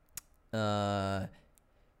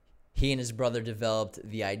 He and his brother developed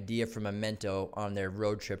the idea for Memento on their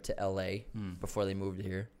road trip to L.A. Before they moved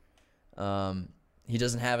here. He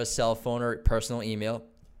doesn't have a cell phone or personal email,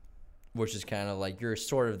 which is kind of like you're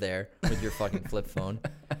sort of there with your fucking flip phone.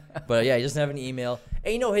 But yeah, he doesn't have an email.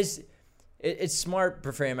 And you know, it's smart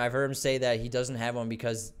for him. I've heard him say that he doesn't have one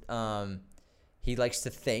because he likes to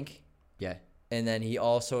think. Yeah. And then he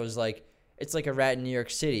also is like, it's like a rat in New York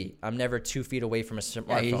City. I'm never 2 feet away from a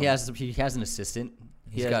smartphone. Yeah, he has an assistant.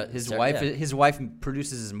 He's got his wife. Yeah. His wife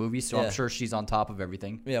produces his movies, so I'm sure she's on top of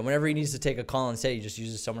everything. Yeah, whenever he needs to take a call on set, he just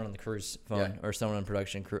uses someone on the crew's phone or someone on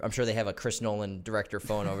production crew. I'm sure they have a Chris Nolan director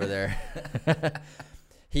phone over there.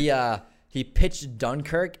 He pitched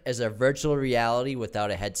Dunkirk as a virtual reality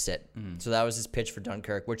without a headset. So that was his pitch for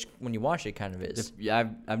Dunkirk, which when you watch it, kind of is.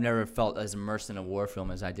 I've never felt as immersed in a war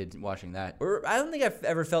film as I did watching that. I don't think I've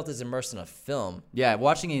ever felt as immersed in a film. Yeah,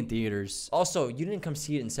 watching it in theaters. Also, you didn't come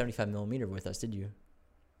see it in 75mm with us, did you?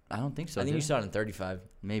 I don't think so. I think you saw it in 35.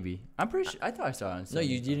 Maybe. I'm pretty sure. I thought I saw it on 75. No,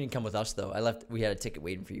 you didn't come with us, though. We had a ticket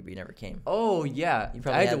waiting for you, but you never came. Oh, yeah.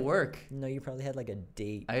 I had to work. No, you probably had like a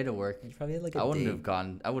date. I had to work. You probably had like a date. I wouldn't have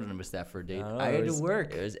gone. I wouldn't have missed that for a date. I had to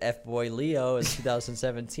work. It was F-Boy Leo in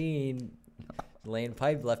 2017. laying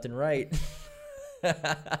pipe left and right.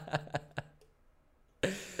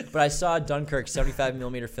 But I saw Dunkirk 75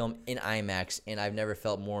 millimeter film in IMAX, and I've never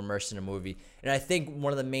felt more immersed in a movie. And I think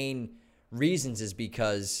one of the main reasons is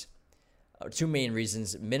because two main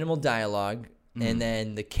reasons: minimal dialogue, and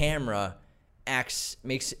then the camera acts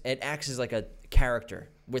as like a character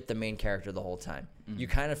with the main character the whole time. You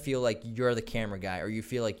kind of feel like you're the camera guy, or you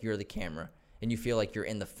feel like you're the camera, and you feel like you're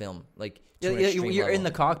in the film. Like you're in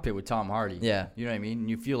the cockpit with Tom Hardy. Yeah, you know what I mean. And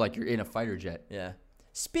you feel like you're in a fighter jet. Yeah.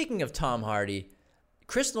 Speaking of Tom Hardy,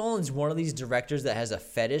 Chris Nolan's one of these directors that has a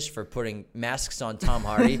fetish for putting masks on Tom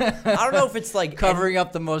Hardy. I don't know if it's like covering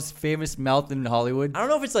up the most famous mouth in Hollywood. I don't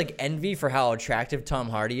know if it's like envy for how attractive Tom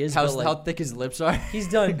Hardy is. How thick his lips are. He's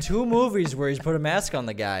done 2 movies where he's put a mask on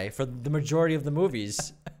the guy for the majority of the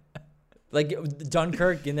movies. Like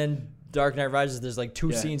Dunkirk and then Dark Knight Rises, there's like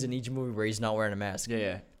 2 scenes in each movie where he's not wearing a mask.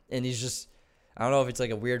 Yeah. And he's just, I don't know if it's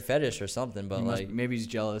like a weird fetish or something, but maybe he's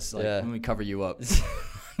jealous. Like, let me cover you up.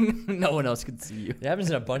 No one else can see you. It happens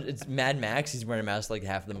in a bunch. It's Mad Max. He's wearing a mask like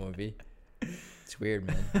half the movie. It's weird,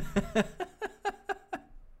 man.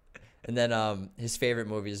 And then his favorite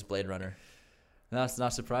movie is Blade Runner. That's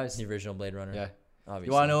not surprised. The original Blade Runner. Yeah. Obviously.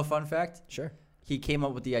 You want to know a fun fact? Sure. He came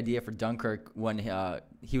up with the idea for Dunkirk when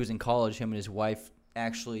he was in college. Him and his wife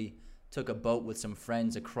actually took a boat with some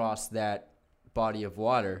friends across that body of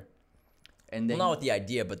water. And they, not with the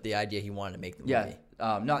idea, but the idea he wanted to make the movie.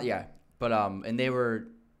 But and they were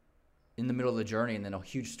in the middle of the journey, and then a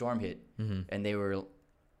huge storm hit, and they were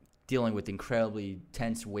dealing with incredibly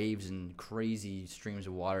tense waves and crazy streams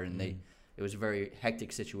of water, and it was a very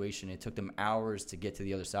hectic situation. It took them hours to get to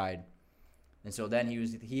the other side, and so then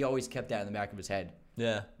he always kept that in the back of his head.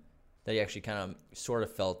 Yeah, that he actually kind of sort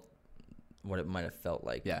of felt what it might have felt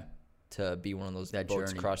like. Yeah, to be one of those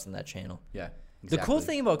boats journey. Crossing that channel. Yeah, exactly. The cool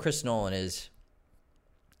thing about Chris Nolan is,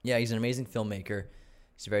 he's an amazing filmmaker.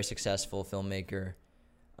 He's a very successful filmmaker.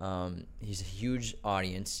 He's a huge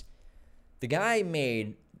audience. The guy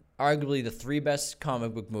made arguably the 3 best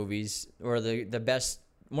comic book movies, or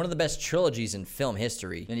one of the best trilogies in film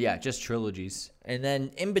history. And yeah, just trilogies. And then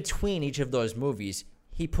in between each of those movies,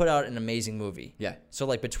 he put out an amazing movie. Yeah. So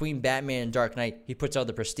like between Batman and Dark Knight, he puts out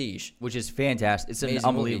The Prestige, which is fantastic. It's an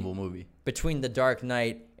unbelievable movie. Between The Dark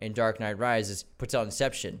Knight and Dark Knight Rises, puts out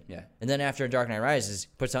Inception. Yeah. And then after Dark Knight Rises,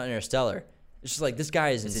 puts out Interstellar. It's just like, this guy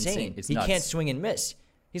is insane. It's he nuts. can't swing and miss.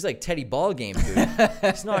 He's like Teddy Ballgame, dude.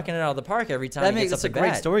 He's knocking it out of the park every time he gets up that's a to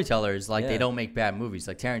great bat. storyteller. Is like they don't make bad movies.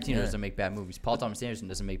 Like Tarantino doesn't make bad movies. Paul Thomas Anderson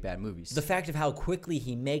doesn't make bad movies. The fact of how quickly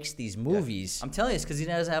he makes these movies. I'm telling you, it's because he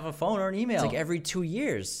doesn't have a phone or an email. It's like every 2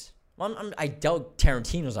 years. Well, I doubt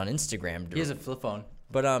Tarantino's on Instagram, dude. He has a flip phone.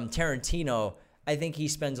 But Tarantino, I think he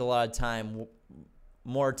spends a lot of time,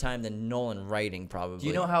 more time than Nolan writing, probably. Do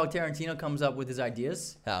you know how Tarantino comes up with his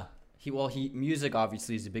ideas? How? Music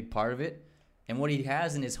obviously is a big part of it. And what he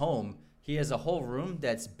has in his home, he has a whole room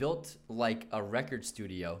that's built like a record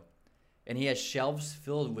studio. And he has shelves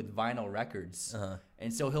filled with vinyl records.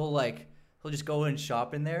 And so he'll just go and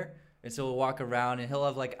shop in there. And so he'll walk around and he'll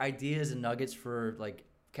have like ideas and nuggets for like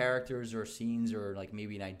characters or scenes or like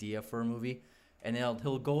maybe an idea for a movie. And then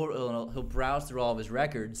he'll browse through all of his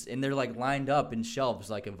records, and they're like lined up in shelves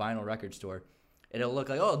like a vinyl record store. And it'll look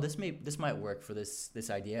like, oh, this might work for this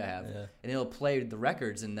idea I have. Yeah. And he'll play the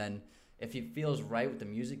records, and then if he feels right with the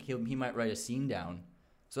music, he might write a scene down.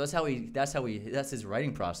 So that's his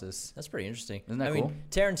writing process. That's pretty interesting. Isn't that cool? Mean,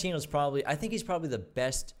 Tarantino's I think he's probably the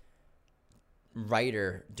best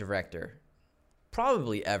writer director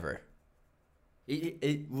probably ever.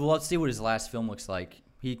 Well, let's see what his last film looks like.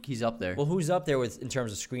 He's up there. Well, who's up there in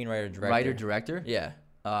terms of screenwriter, director? Writer, director? Yeah.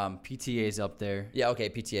 PTA's up there. Yeah, okay,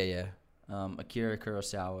 PTA, yeah. Akira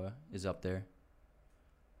Kurosawa is up there.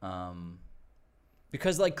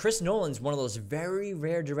 Because like Chris Nolan's one of those very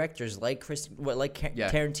rare directors, like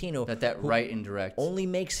Tarantino, that write and direct, only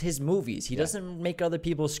makes his movies. He doesn't make other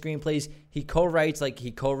people's screenplays. He co-writes, like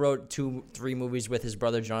he co-wrote 2-3 movies with his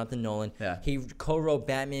brother Jonathan Nolan. Yeah. He co-wrote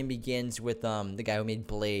Batman Begins with the guy who made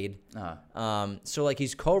Blade. So like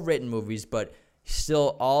he's co-written movies, but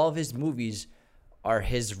still all of his movies are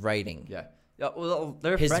his writing. Yeah. Well,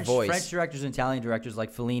 they're his French directors and Italian directors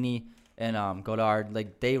like Fellini and Godard,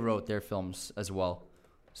 like they wrote their films as well.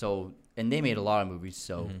 So, and they made a lot of movies,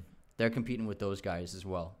 so they're competing with those guys as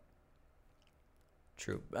well.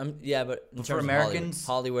 True. Yeah, but for Americans,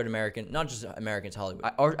 Hollywood American, not just Americans, Hollywood.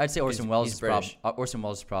 I'd say Orson Welles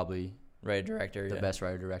is probably writer director, the best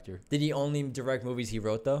writer director. Did he only direct movies he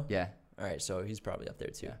wrote though? Yeah. All right, so he's probably up there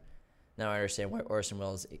too. Yeah. Now I understand why Orson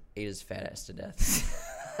Welles ate his fat ass to death.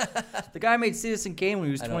 The guy made Citizen Kane when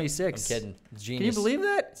he was 26. I'm kidding. Genius. Can you believe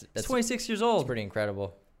that? He's 26 years old. It's pretty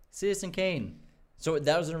incredible. Citizen Kane. So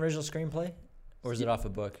that was an original screenplay, or is it off a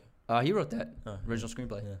book? He wrote that original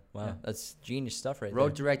screenplay. Yeah. Wow, Yeah. that's genius stuff right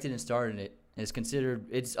Wrote, there. directed, and starred in it. Many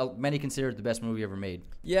consider it the best movie ever made.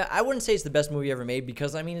 Yeah, I wouldn't say it's the best movie ever made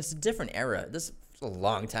because I mean it's a different era. This is a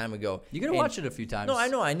long time ago. You're gonna watch it a few times. No, I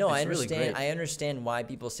know. It's I really understand. great. I understand why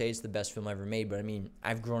people say it's the best film ever made, but I mean,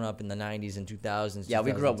 I've grown up in the '90s and 2000s. Yeah,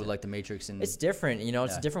 we grew up with like The Matrix and It's different,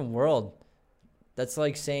 It's a different world. That's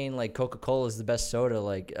like saying like Coca-Cola is the best soda.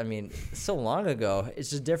 Like, I mean, so long ago. It's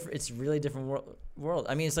just different. It's a really different world.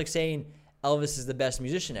 I mean, it's like saying Elvis is the best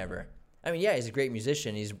musician ever. I mean, yeah, he's a great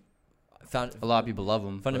musician. He's found a lot of people love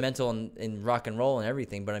him. fundamental in rock and roll and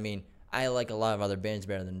everything. But I mean, I like a lot of other bands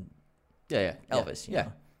better than Elvis. You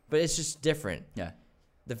know? But it's just different. Yeah.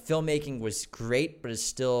 The filmmaking was great, but it's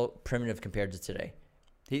still primitive compared to today.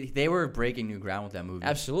 They were breaking new ground with that movie.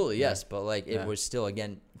 Absolutely, yes. But like it was still,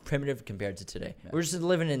 again, primitive compared to today. Yeah. We're just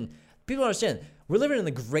living in, people understand, we're living in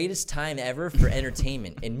the greatest time ever for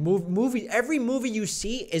entertainment. And every movie you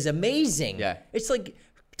see is amazing. Yeah. It's like,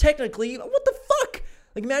 technically, what the fuck?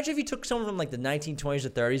 Like, imagine if you took someone from like the 1920s or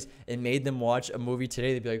 30s and made them watch a movie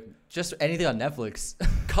today. They'd be like, just anything on Netflix.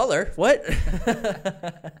 Color? What?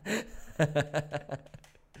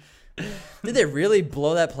 Did they really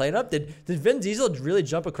blow that plane up? Did Vin Diesel really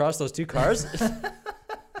jump across those two cars?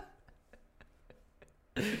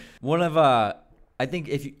 One of I think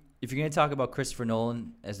if you're gonna talk about Christopher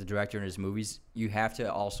Nolan as the director in his movies, you have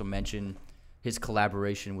to also mention his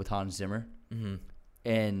collaboration with Hans Zimmer. Mm-hmm.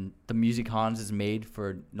 And the music Hans has made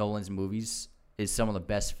for Nolan's movies is some of the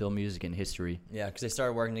best film music in history. Yeah, because they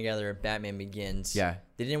started working together in Batman Begins. Yeah.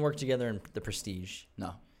 They didn't work together in The Prestige.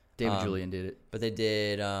 No. David Julian did it. But they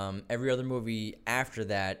did every other movie after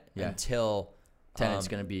that until... Tenet's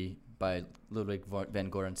going to be by Ludwig van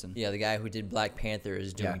Göransson. Yeah, the guy who did Black Panther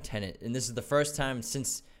is doing Tenet. And this is the first time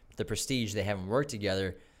since The Prestige they haven't worked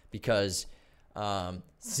together because...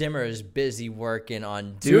 Zimmer is busy working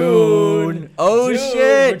on Dune. Oh,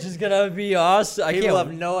 shit. Which is going to be awesome. People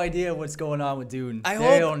have no idea what's going on with Dune.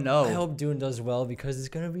 They don't know. I hope Dune does well because it's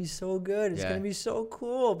going to be so good. It's going to be so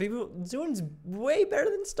cool. Dune's way better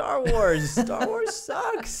than Star Wars. Star Wars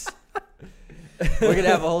sucks. We're going to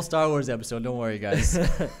have a whole Star Wars episode. Don't worry, guys.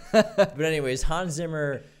 But anyways, Hans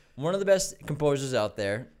Zimmer, one of the best composers out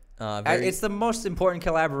there. It's the most important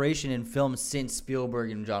collaboration in film since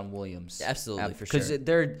Spielberg and John Williams. Absolutely, for sure.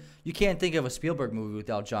 Because you can't think of a Spielberg movie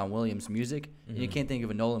without John Williams music, and you can't think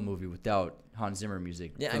of a Nolan movie without Hans Zimmer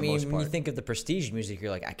music. Yeah, I mean, when you think of the Prestige music,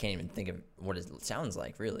 you're like, I can't even think of what it sounds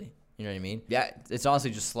like, really. You know what I mean? Yeah, it's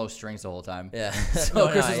honestly just slow strings the whole time. Yeah. So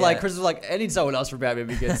Chris was like, I need someone else for Batman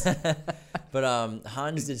Begins. But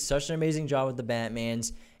Hans did such an amazing job with the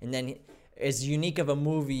Batmans, and then as unique of a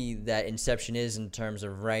movie that Inception is in terms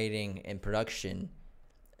of writing and production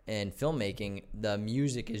and filmmaking, the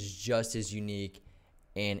music is just as unique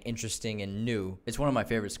and interesting and new. It's one of my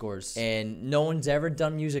favorite scores. And no one's ever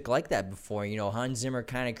done music like that before. You know, Hans Zimmer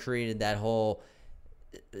kind of created that whole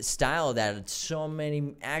style that so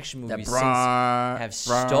many action movies since have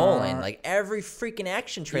stolen. Like every freaking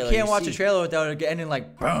action trailer. You can't watch a trailer without it ending like...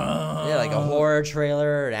 Yeah, like a horror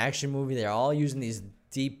trailer, an action movie. They're all using these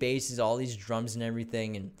deep basses, all these drums and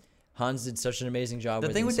everything, and Hans did such an amazing job. The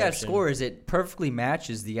thing with that score is it perfectly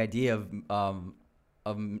matches the idea of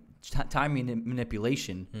time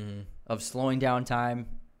manipulation, of slowing down time,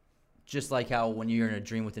 just like how when you're in a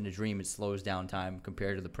dream within a dream, it slows down time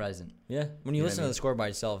compared to the present. Yeah, when you listen to the score by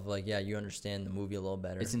itself, like you understand the movie a little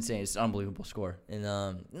better. It's insane. It's an unbelievable score. And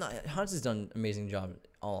Hans has done an amazing job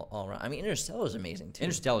all around. I mean, Interstellar is amazing too.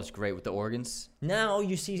 Interstellar's great with the organs. Now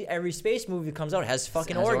you see every space movie that comes out has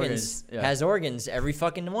fucking organs. Yeah. Has organs. Every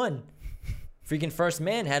fucking one. Freaking First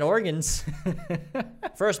Man had organs.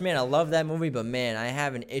 First Man, I love that movie, but man, I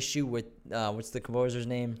have an issue with what's the composer's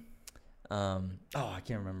name? I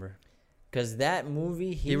can't remember. Because that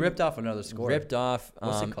movie, he ripped off another score. Ripped off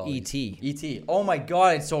what's it called? E.T. E.T. Oh my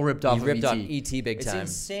god, it's so ripped off. He ripped off E.T. big time.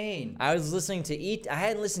 It's insane. I was listening to E.T. I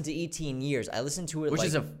hadn't listened to E.T. in years. I listened to it, which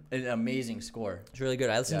is an amazing score. It's really good.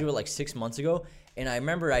 I listened to it like 6 months ago, and I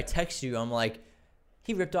remember I texted you. I'm like,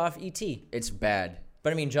 he ripped off E.T. It's bad.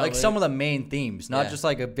 But I mean, John, like some of the main themes, not just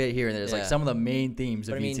like a bit here and there. It's like some of the main themes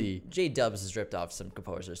of E.T. J-Dubs has ripped off some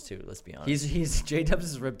composers too. Let's be honest. J-Dubs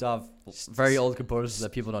has ripped off very old composers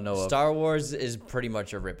that people don't know of. Star Wars is pretty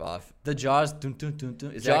much a ripoff. The Jaws, is a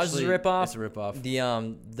ripoff. It's a ripoff.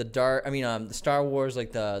 The Star Wars,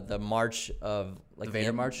 like the march of like the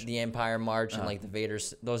Vader March, the Empire March, and like the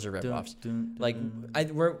Vader's. Those are ripoffs. I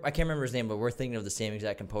can't remember his name, but we're thinking of the same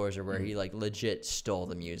exact composer where he like legit stole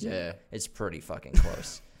the music. Yeah, it's pretty fucking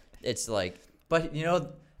close. It's like, but you know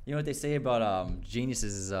what they say about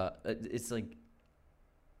geniuses is it's like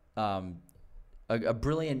a a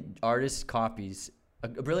brilliant artist copies. A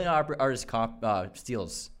brilliant artist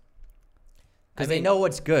steals. Because they know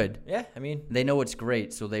what's good. Yeah, I mean, they know what's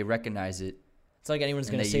great, so they recognize it. It's like anyone's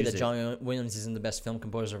going to say that John Williams isn't the best film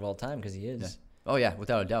composer of all time, because he is. Yeah. Oh yeah,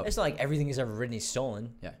 without a doubt. It's not like everything he's ever written he's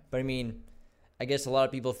stolen. Yeah. But I mean, I guess a lot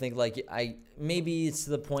of people think like maybe it's to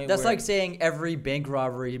the point that's where, like saying every bank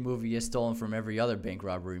robbery movie is stolen from every other bank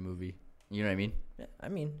robbery movie. You know what I mean? Yeah, I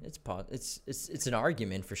mean, it's an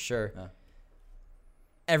argument for sure. Yeah.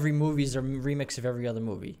 Every movie is a remix of every other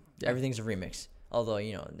movie. Yeah. Everything's a remix. Although,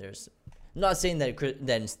 there's... I'm not saying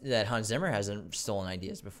that Hans Zimmer hasn't stolen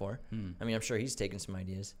ideas before. I mean, I'm sure he's taken some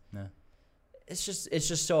ideas. Yeah. It's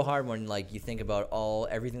just so hard when like you think about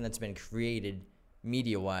everything that's been created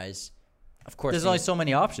media-wise. Of course, there's only so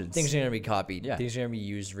many options. Things are going to be copied. Yeah. Things are going to be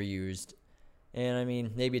used, reused. And I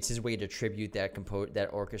mean, maybe it's his way to tribute that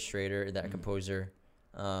orchestrator, that composer.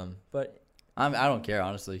 But I don't care,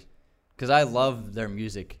 honestly, because I love their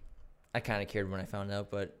music. I kind of cared when I found out,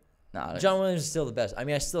 but nah, John Williams is still the best. I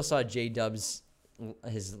mean, I still saw J-Dub's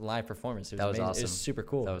his live performance. It was that was amazing. awesome. It was super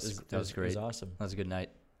cool. That was great. It was awesome. That was a good night.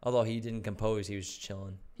 Although he didn't compose, he was just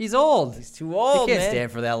chilling. He's old. He's too old, He can't man.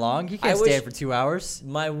 stand for that long. He can't stand for 2 hours.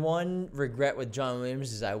 My one regret with John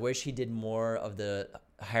Williams is I wish he did more of the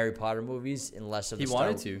Harry Potter movies and less of the He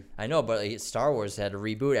wanted to. I know, but Star Wars had to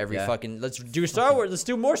reboot every fucking... Let's do Star Wars. Let's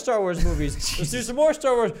do more Star Wars movies. Let's do some more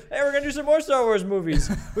Star Wars. Hey, we're going to do some more Star Wars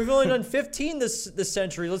movies. We've only done 15 this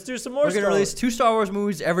century. Let's do some more We're going to release 2 Star Wars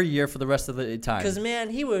movies every year for the rest of the time. Because,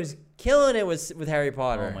 man, he was killing it with Harry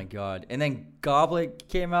Potter. Oh, my God. And then Goblet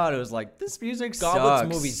came out. It was like, this music Goblet's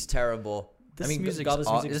sucks. movie's terrible. This Goblet's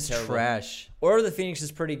music is terrible. trash. Order of the Phoenix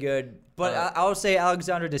is pretty good. But I would say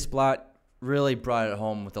Alexander Desplat really brought it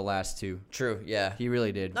home with the last 2. True, yeah. He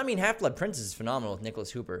really did. I mean, Half-Blood Prince is phenomenal with Nicholas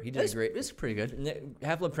Hooper. He did great. It's pretty good.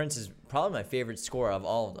 Half-Blood Prince is probably my favorite score of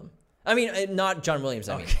all of them. I mean, not John Williams.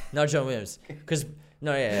 I mean, not John Williams. Because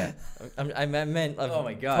I meant oh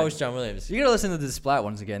my God, post John Williams. You gotta listen to the Splat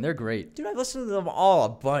ones again. They're great. Dude, I've listened to them all a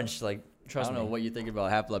bunch. Like, trust me. I don't know what you think about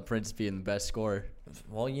Half-Blood Prince being the best score.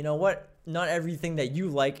 Well, you know what? Not everything that you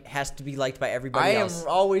like has to be liked by everybody else. I am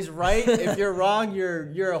always right. If you're wrong,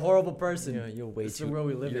 you're a horrible person. You're way That's too. the world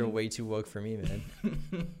we live You're in. way too woke for me,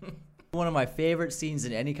 man. One of my favorite scenes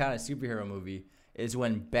in any kind of superhero movie is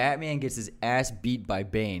when Batman gets his ass beat by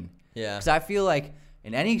Bane. Yeah. Because I feel like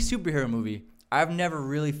in any superhero movie, I've never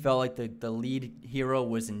really felt like the lead hero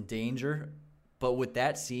was in danger. But with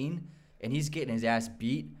that scene, and he's getting his ass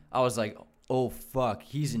beat, I was like, oh, fuck,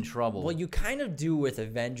 he's in trouble. Well, you kind of do with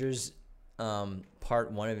Avengers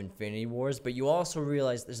Part 1 of Infinity Wars, but you also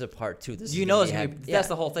realize there's a Part 2. That's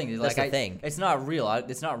the whole thing. That's the thing. It's not real.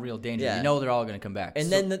 It's not real danger. Yeah. You know they're all going to come back.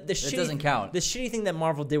 And then the shitty, doesn't count. The shitty thing that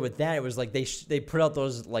Marvel did with that, it was like they put out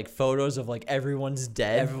those like photos of like everyone's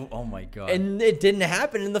dead. Oh my God. And it didn't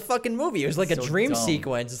happen in the fucking movie. It was like a So dream dumb.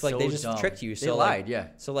 sequence. It's like So they just dumb. tricked you. They So lied, like, yeah.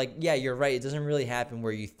 So like, yeah, you're right. It doesn't really happen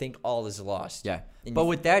where you think all is lost. Yeah. And But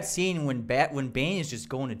with that scene when Bane is just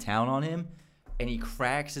going to town on him and he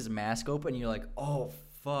cracks his mask open, you're like, oh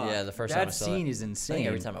fuck. Yeah, the first time I that saw scene it. is I insane. think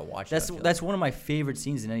every time I watch that's it, that's one of my favorite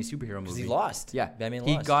scenes in any superhero movie. because he lost. Yeah, Batman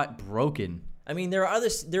he lost. got broken. I mean, there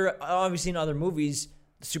are obviously in other movies,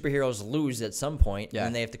 superheroes lose at some point, Yeah.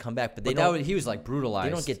 and they have to come back, but But he was like brutalized.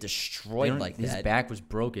 they don't get destroyed like his that. back was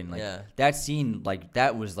broken. Like Yeah. that scene, like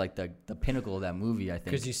that was like the pinnacle of that movie. I think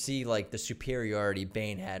Because you see like the superiority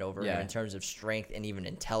Bane had over him Yeah. in terms of strength and even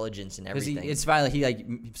intelligence and because everything. it's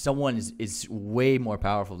finally someone is way more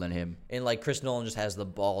powerful than him. And like Chris Nolan just has the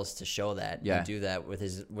balls to show that. Yeah. And do that with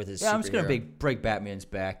his. Yeah, I'm just gonna superhero. break Batman's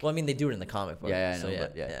back. Well, I mean, they do it in the comic book. Yeah, I so know, yeah,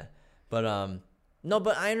 but yeah. But no,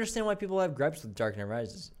 but I understand why people have gripes with Dark Knight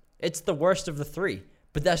Rises. It's the worst of the 3,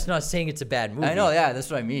 but that's not saying it's a bad movie. I know. Yeah,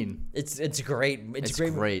 that's what I mean. It's great. It's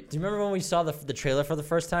great. great. Do you remember when we saw the trailer for the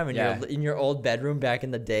first time in your old bedroom back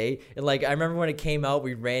in the day? And like I remember when it came out,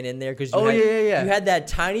 we ran in there because you had that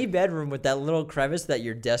tiny bedroom with that little crevice that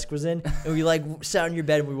your desk was in, and we like sat on your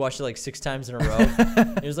bed and we watched it like 6 times in a row.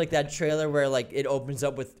 It was like that trailer where like it opens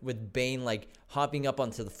up with Bane like hopping up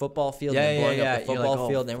onto the football field and blowing up the football like,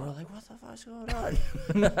 field, and we're like, what the fuck's going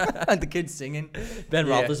on? The kid's singing. Ben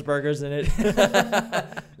Roethlisberger's in it.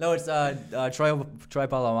 No, it's Troy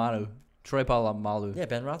Polamalu. Troy Polamalu. Yeah,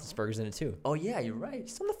 Ben Roethlisberger's in it too. Oh yeah, you're right.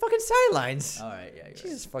 He's on the fucking sidelines. All right, yeah. You're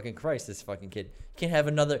Jesus fucking Christ, this fucking kid. Can't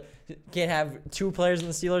have 2 players in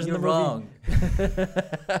the Steelers You're in the wrong.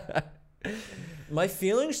 movie. My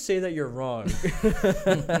feelings say that you're wrong.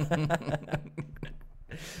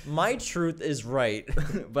 My truth is right.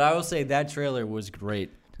 But I will say that trailer was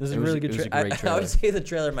great. This is a really good trailer. trailer. I would say the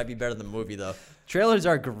trailer might be better than the movie, though. Trailers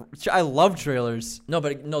are. I love trailers. No,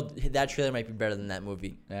 but no, that trailer might be better than that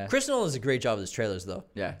movie. Yeah. Chris Nolan does a great job with his trailers, though.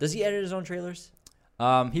 Yeah. Does he edit his own trailers?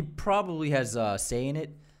 He probably has say in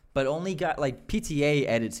it, but only got like PTA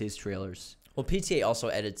edits his trailers. Well, PTA also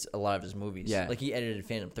edits a lot of his movies. Yeah. Like he edited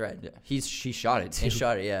Phantom Thread. Yeah. She shot it too. He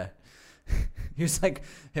shot it, yeah. He was like,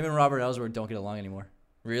 him and Robert Ellsworth don't get along anymore.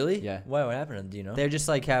 Really? Yeah. Why? What happened? Do you know? They're just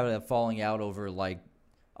like having a falling out over like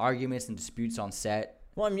arguments and disputes on set.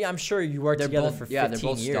 Well, I mean, I'm sure you worked together for 15 they're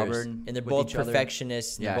both years. stubborn And they're with both each other.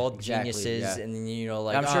 perfectionists. And Yeah, they're both exactly, geniuses. yeah. And, you know,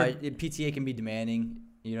 like, I'm sure PTA can be demanding.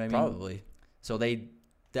 You know what I mean? Probably. So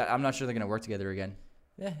I'm not sure they're going to work together again.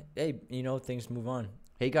 Yeah. Hey, you know, things move on.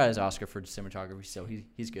 He got his Oscar for cinematography, so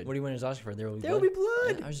he's good. What do you win his Oscar for? There Will Be There Blood? Will Be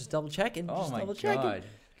Blood. Yeah, I was just double checking. Oh just my double checking. God.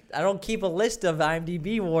 I don't keep a list of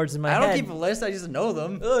IMDb awards in my head. I don't keep a list. I just know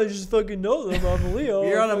them. Oh, I just fucking know them. I'm Leo.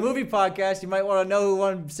 You're on a movie podcast. You might want to know who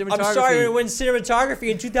won cinematography. I'm sorry to win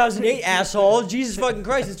cinematography in 2008, asshole. Jesus fucking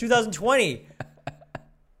Christ, it's 2020.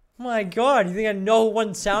 My God, you think I know who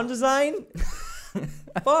won sound design?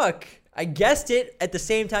 Fuck. I guessed it at the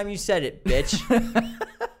same time you said it, bitch.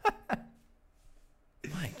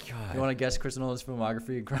 My God. You want to guess Chris Nolan's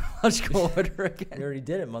filmography in chronological order again? You already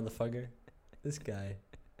did it, motherfucker. This guy.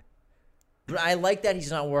 But I like that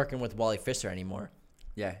he's not working with Wally Pfister anymore.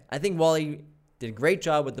 Yeah. I think Wally did a great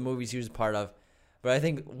job with the movies he was a part of. But I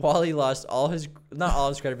think Wally lost not all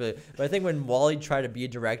his credibility, but I think when Wally tried to be a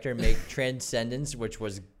director and make Transcendence, which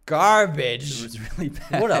was garbage. It was really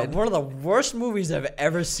bad. One of the worst movies I've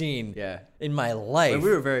ever seen in my life. But we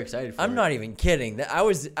were very excited for it. I'm not even kidding. I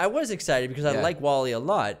was excited because I like Wally a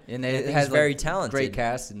lot. And I think it has he's very talented. Great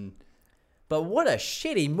cast. But what a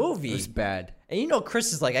shitty movie. It was bad. And you know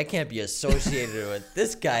Chris is like, I can't be associated with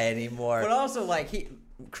this guy anymore. But also, like,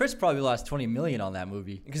 Chris probably lost $20 million on that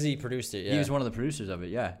movie. Because he produced it, yeah. He was one of the producers of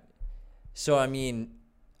it, yeah. So, I mean,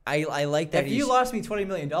 I like that if you lost me $20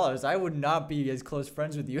 million, I would not be as close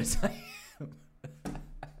friends with you as I am.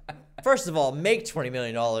 First of all, make $20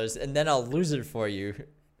 million, and then I'll lose it for you.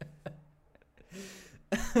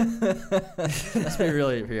 Let's be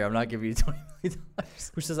really here. I'm not giving you $20 million.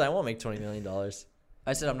 Who says I won't make $20 million?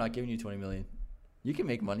 I said I'm not giving you $20 million. You can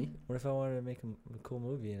make money. What if I wanted to make a cool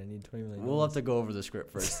movie and I need $20 million? We'll have to go over the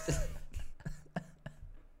script first.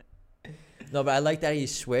 No, but I like that he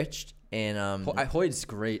switched. And Hoyt's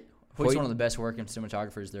great. Hoyt's one of the best working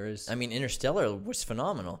cinematographers there is. I mean, Interstellar was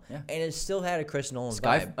phenomenal. Yeah. And it still had a Chris Nolan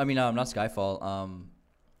vibe. I mean, not Skyfall.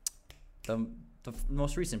 The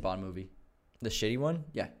most recent Bond movie. The shitty one?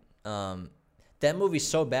 Yeah. That movie's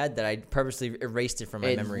so bad that I purposely erased it from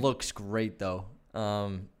my memory. It looks great, though.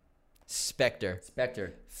 Spectre.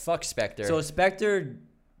 Fuck Spectre. So Spectre,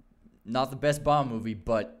 not the best Bond movie,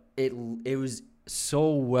 but it was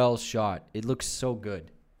so well shot. It looks so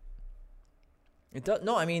good.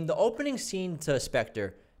 No, I mean, the opening scene to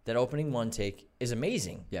Spectre, that opening one take, is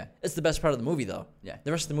amazing. Yeah. It's the best part of the movie, though. Yeah.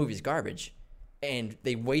 The rest of the movie is garbage. And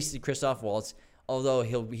they wasted Christoph Waltz, although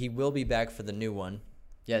he will be back for the new one.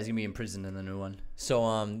 Yeah, he's going to be in prison in the new one.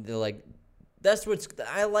 So, they're like...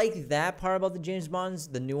 I like that part about the James Bonds,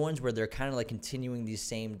 the new ones, where they're kind of like continuing these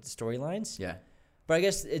same storylines. Yeah. But I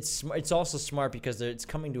guess it's also smart because it's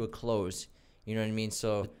coming to a close. You know what I mean?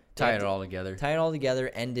 So Tie it all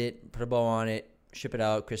together, end it, put a bow on it, ship it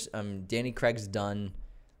out. Danny Craig's done.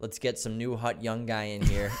 Let's get some new hot young guy in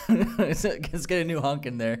here. Let's get a new hunk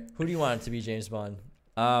in there. Who do you want it to be, James Bond?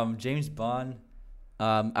 James Bond.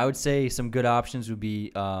 I would say some good options would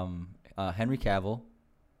be Henry Cavill.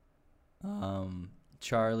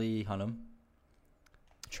 Charlie Hunnam.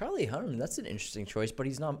 Charlie Hunnam, that's an interesting choice, but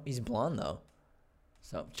he's blonde though.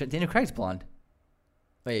 So Daniel Craig's blonde.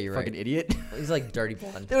 Oh yeah, you're Fucking right. idiot. He's like dirty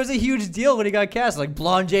blonde. There was a huge deal when he got cast, like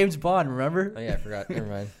blonde James Bond, remember? Oh yeah, I forgot. Never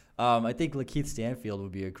mind. I think Lakeith Stanfield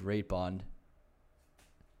would be a great Bond.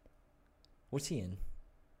 What's he in?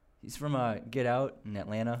 He's from Get Out in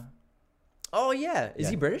Atlanta. Oh yeah, is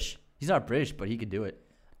he British? He's not British, but he could do it.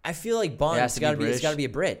 I feel like Bond's got to be. It's got to be a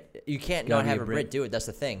Brit. You can't not have a Brit do it. That's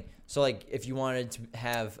the thing. So like, if you wanted to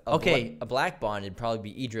have a black Bond, it'd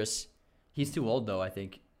probably be Idris. He's too old though. I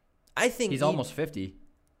think he's almost 50.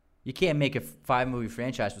 You can't make a 5-movie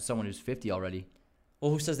franchise with someone who's 50 already. Well,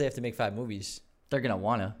 who says they have to make 5 movies? They're gonna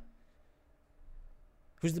wanna.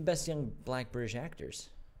 Who's the best young black British actors?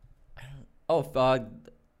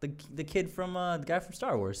 The kid from the guy from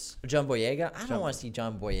Star Wars. John Boyega? I don't want to see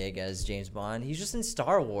John Boyega as James Bond. He's just in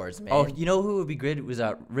Star Wars, man. Oh, you know who would be good? It was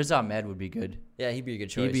Riz Ahmed would be good. Yeah, he'd be a good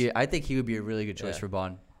choice. I think he would be a really good choice for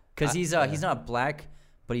Bond. Because he's not black,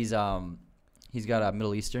 but he's got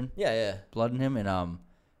Middle Eastern blood in him, and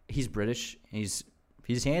he's British. He's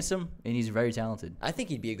handsome and he's very talented. I think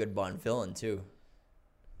he'd be a good Bond villain too.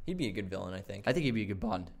 He'd be a good villain, I think. I think he'd be a good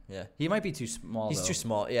Bond. Yeah. He might be too small. He's though. too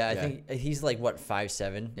small. Yeah, I Yeah. think he's like what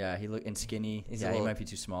 5'7". Yeah, he look and skinny. He's He might be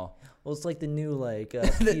too small. Well, it's like the new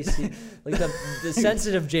PC, like the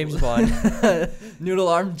sensitive James Bond. Noodle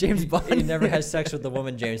arm James Bond. He never has sex with the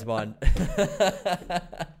woman James Bond.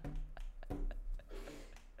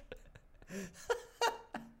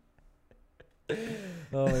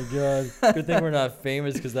 Oh my god! Good thing we're not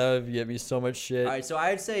famous because that would get me so much shit. All right, so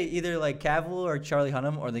I'd say either like Cavill or Charlie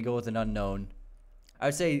Hunnam, or they go with an unknown.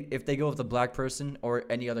 I'd say if they go with a black person or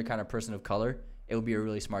any other kind of person of color, it would be a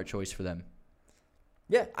really smart choice for them.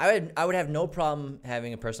 Yeah, I would have no problem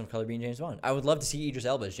having a person of color being James Bond. I would love to see Idris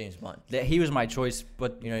Elba as James Bond. He was my choice,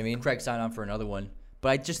 but You know what I mean? Craig signed on for another one. But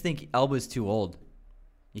I just think Elba's too old.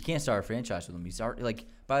 You can't start a franchise with him. He's already, like,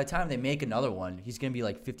 by the time they make another one, he's gonna be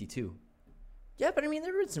like 52. Yeah, but I mean,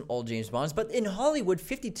 there were some old James Bonds, but in Hollywood,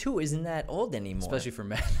 52 isn't that old anymore. Especially for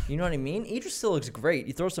men. You know what I mean? Idris still looks great.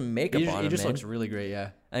 You throw some makeup on him, He just man. looks really great, yeah.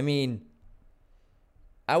 I mean,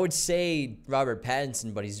 I would say Robert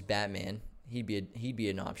Pattinson, but he's Batman. He'd be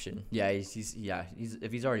an option. Yeah, he's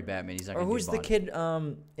if he's already Batman, he's not. Or gonna who's be the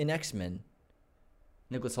Bond. kid in X-Men?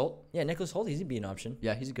 Nicholas Holt? Yeah, Nicholas Holt. He'd be an option.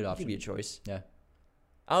 Yeah, he's a good option. He'd be a choice. Yeah.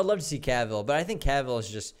 I would love to see Cavill, but I think Cavill is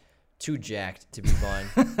just too jacked to be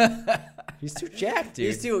Bond. He's too jacked, dude.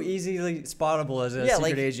 He's too easily spottable as a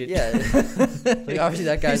secret agent. Yeah, like obviously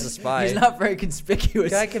that guy's a spy. He's not very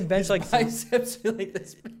conspicuous. Guy can bench like biceps are like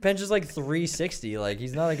this. benches like 360. Like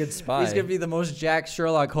he's not a good spy. He's gonna be the most jacked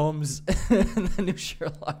Sherlock Holmes in the new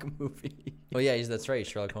Sherlock movie. Oh yeah, that's right,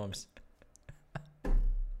 Sherlock Holmes.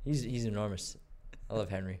 He's enormous. I love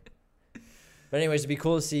Henry. But anyways, it'd be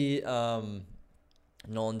cool to see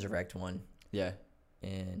Nolan direct one, Yeah,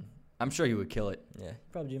 and I'm sure he would kill it. yeah,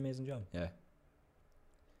 he'd probably do an amazing job. Yeah.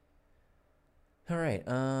 All right,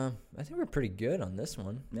 I think we're pretty good on this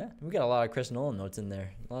one. Yeah. We got a lot of Chris Nolan notes in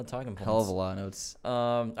there. A lot of talking points. Hell of a lot of notes.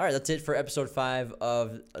 All right, that's it for episode 5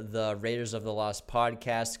 of the Raiders of the Lost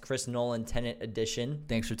podcast, Chris Nolan Tenet edition.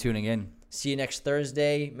 Thanks for tuning in. See you next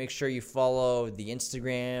Thursday. Make sure you follow the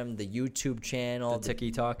Instagram, the YouTube channel. The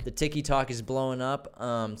Tiki Talk. The Tiki Talk is blowing up,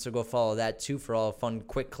 so go follow that too for all fun,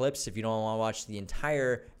 quick clips if you don't want to watch the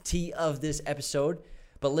entirety of this episode.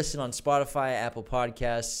 But listen on Spotify, Apple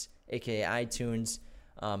Podcasts, aka iTunes,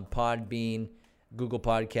 Podbean, Google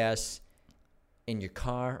Podcasts, in your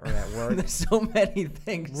car or at work. There's so many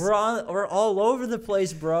things. We're all over the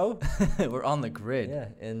place, bro. We're on the grid. Yeah,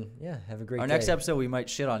 and have a great Our day. next episode, we might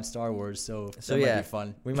shit on Star Wars, so that might be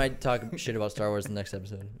fun. We might talk shit about Star Wars in the next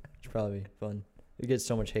episode. It's probably be fun. We get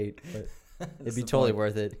so much hate, but it'd be totally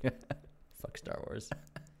worth it. Fuck Star Wars.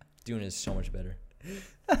 Dune is so much better.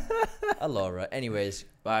 Aloha. Anyways,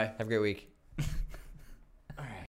 Bye. have a great week.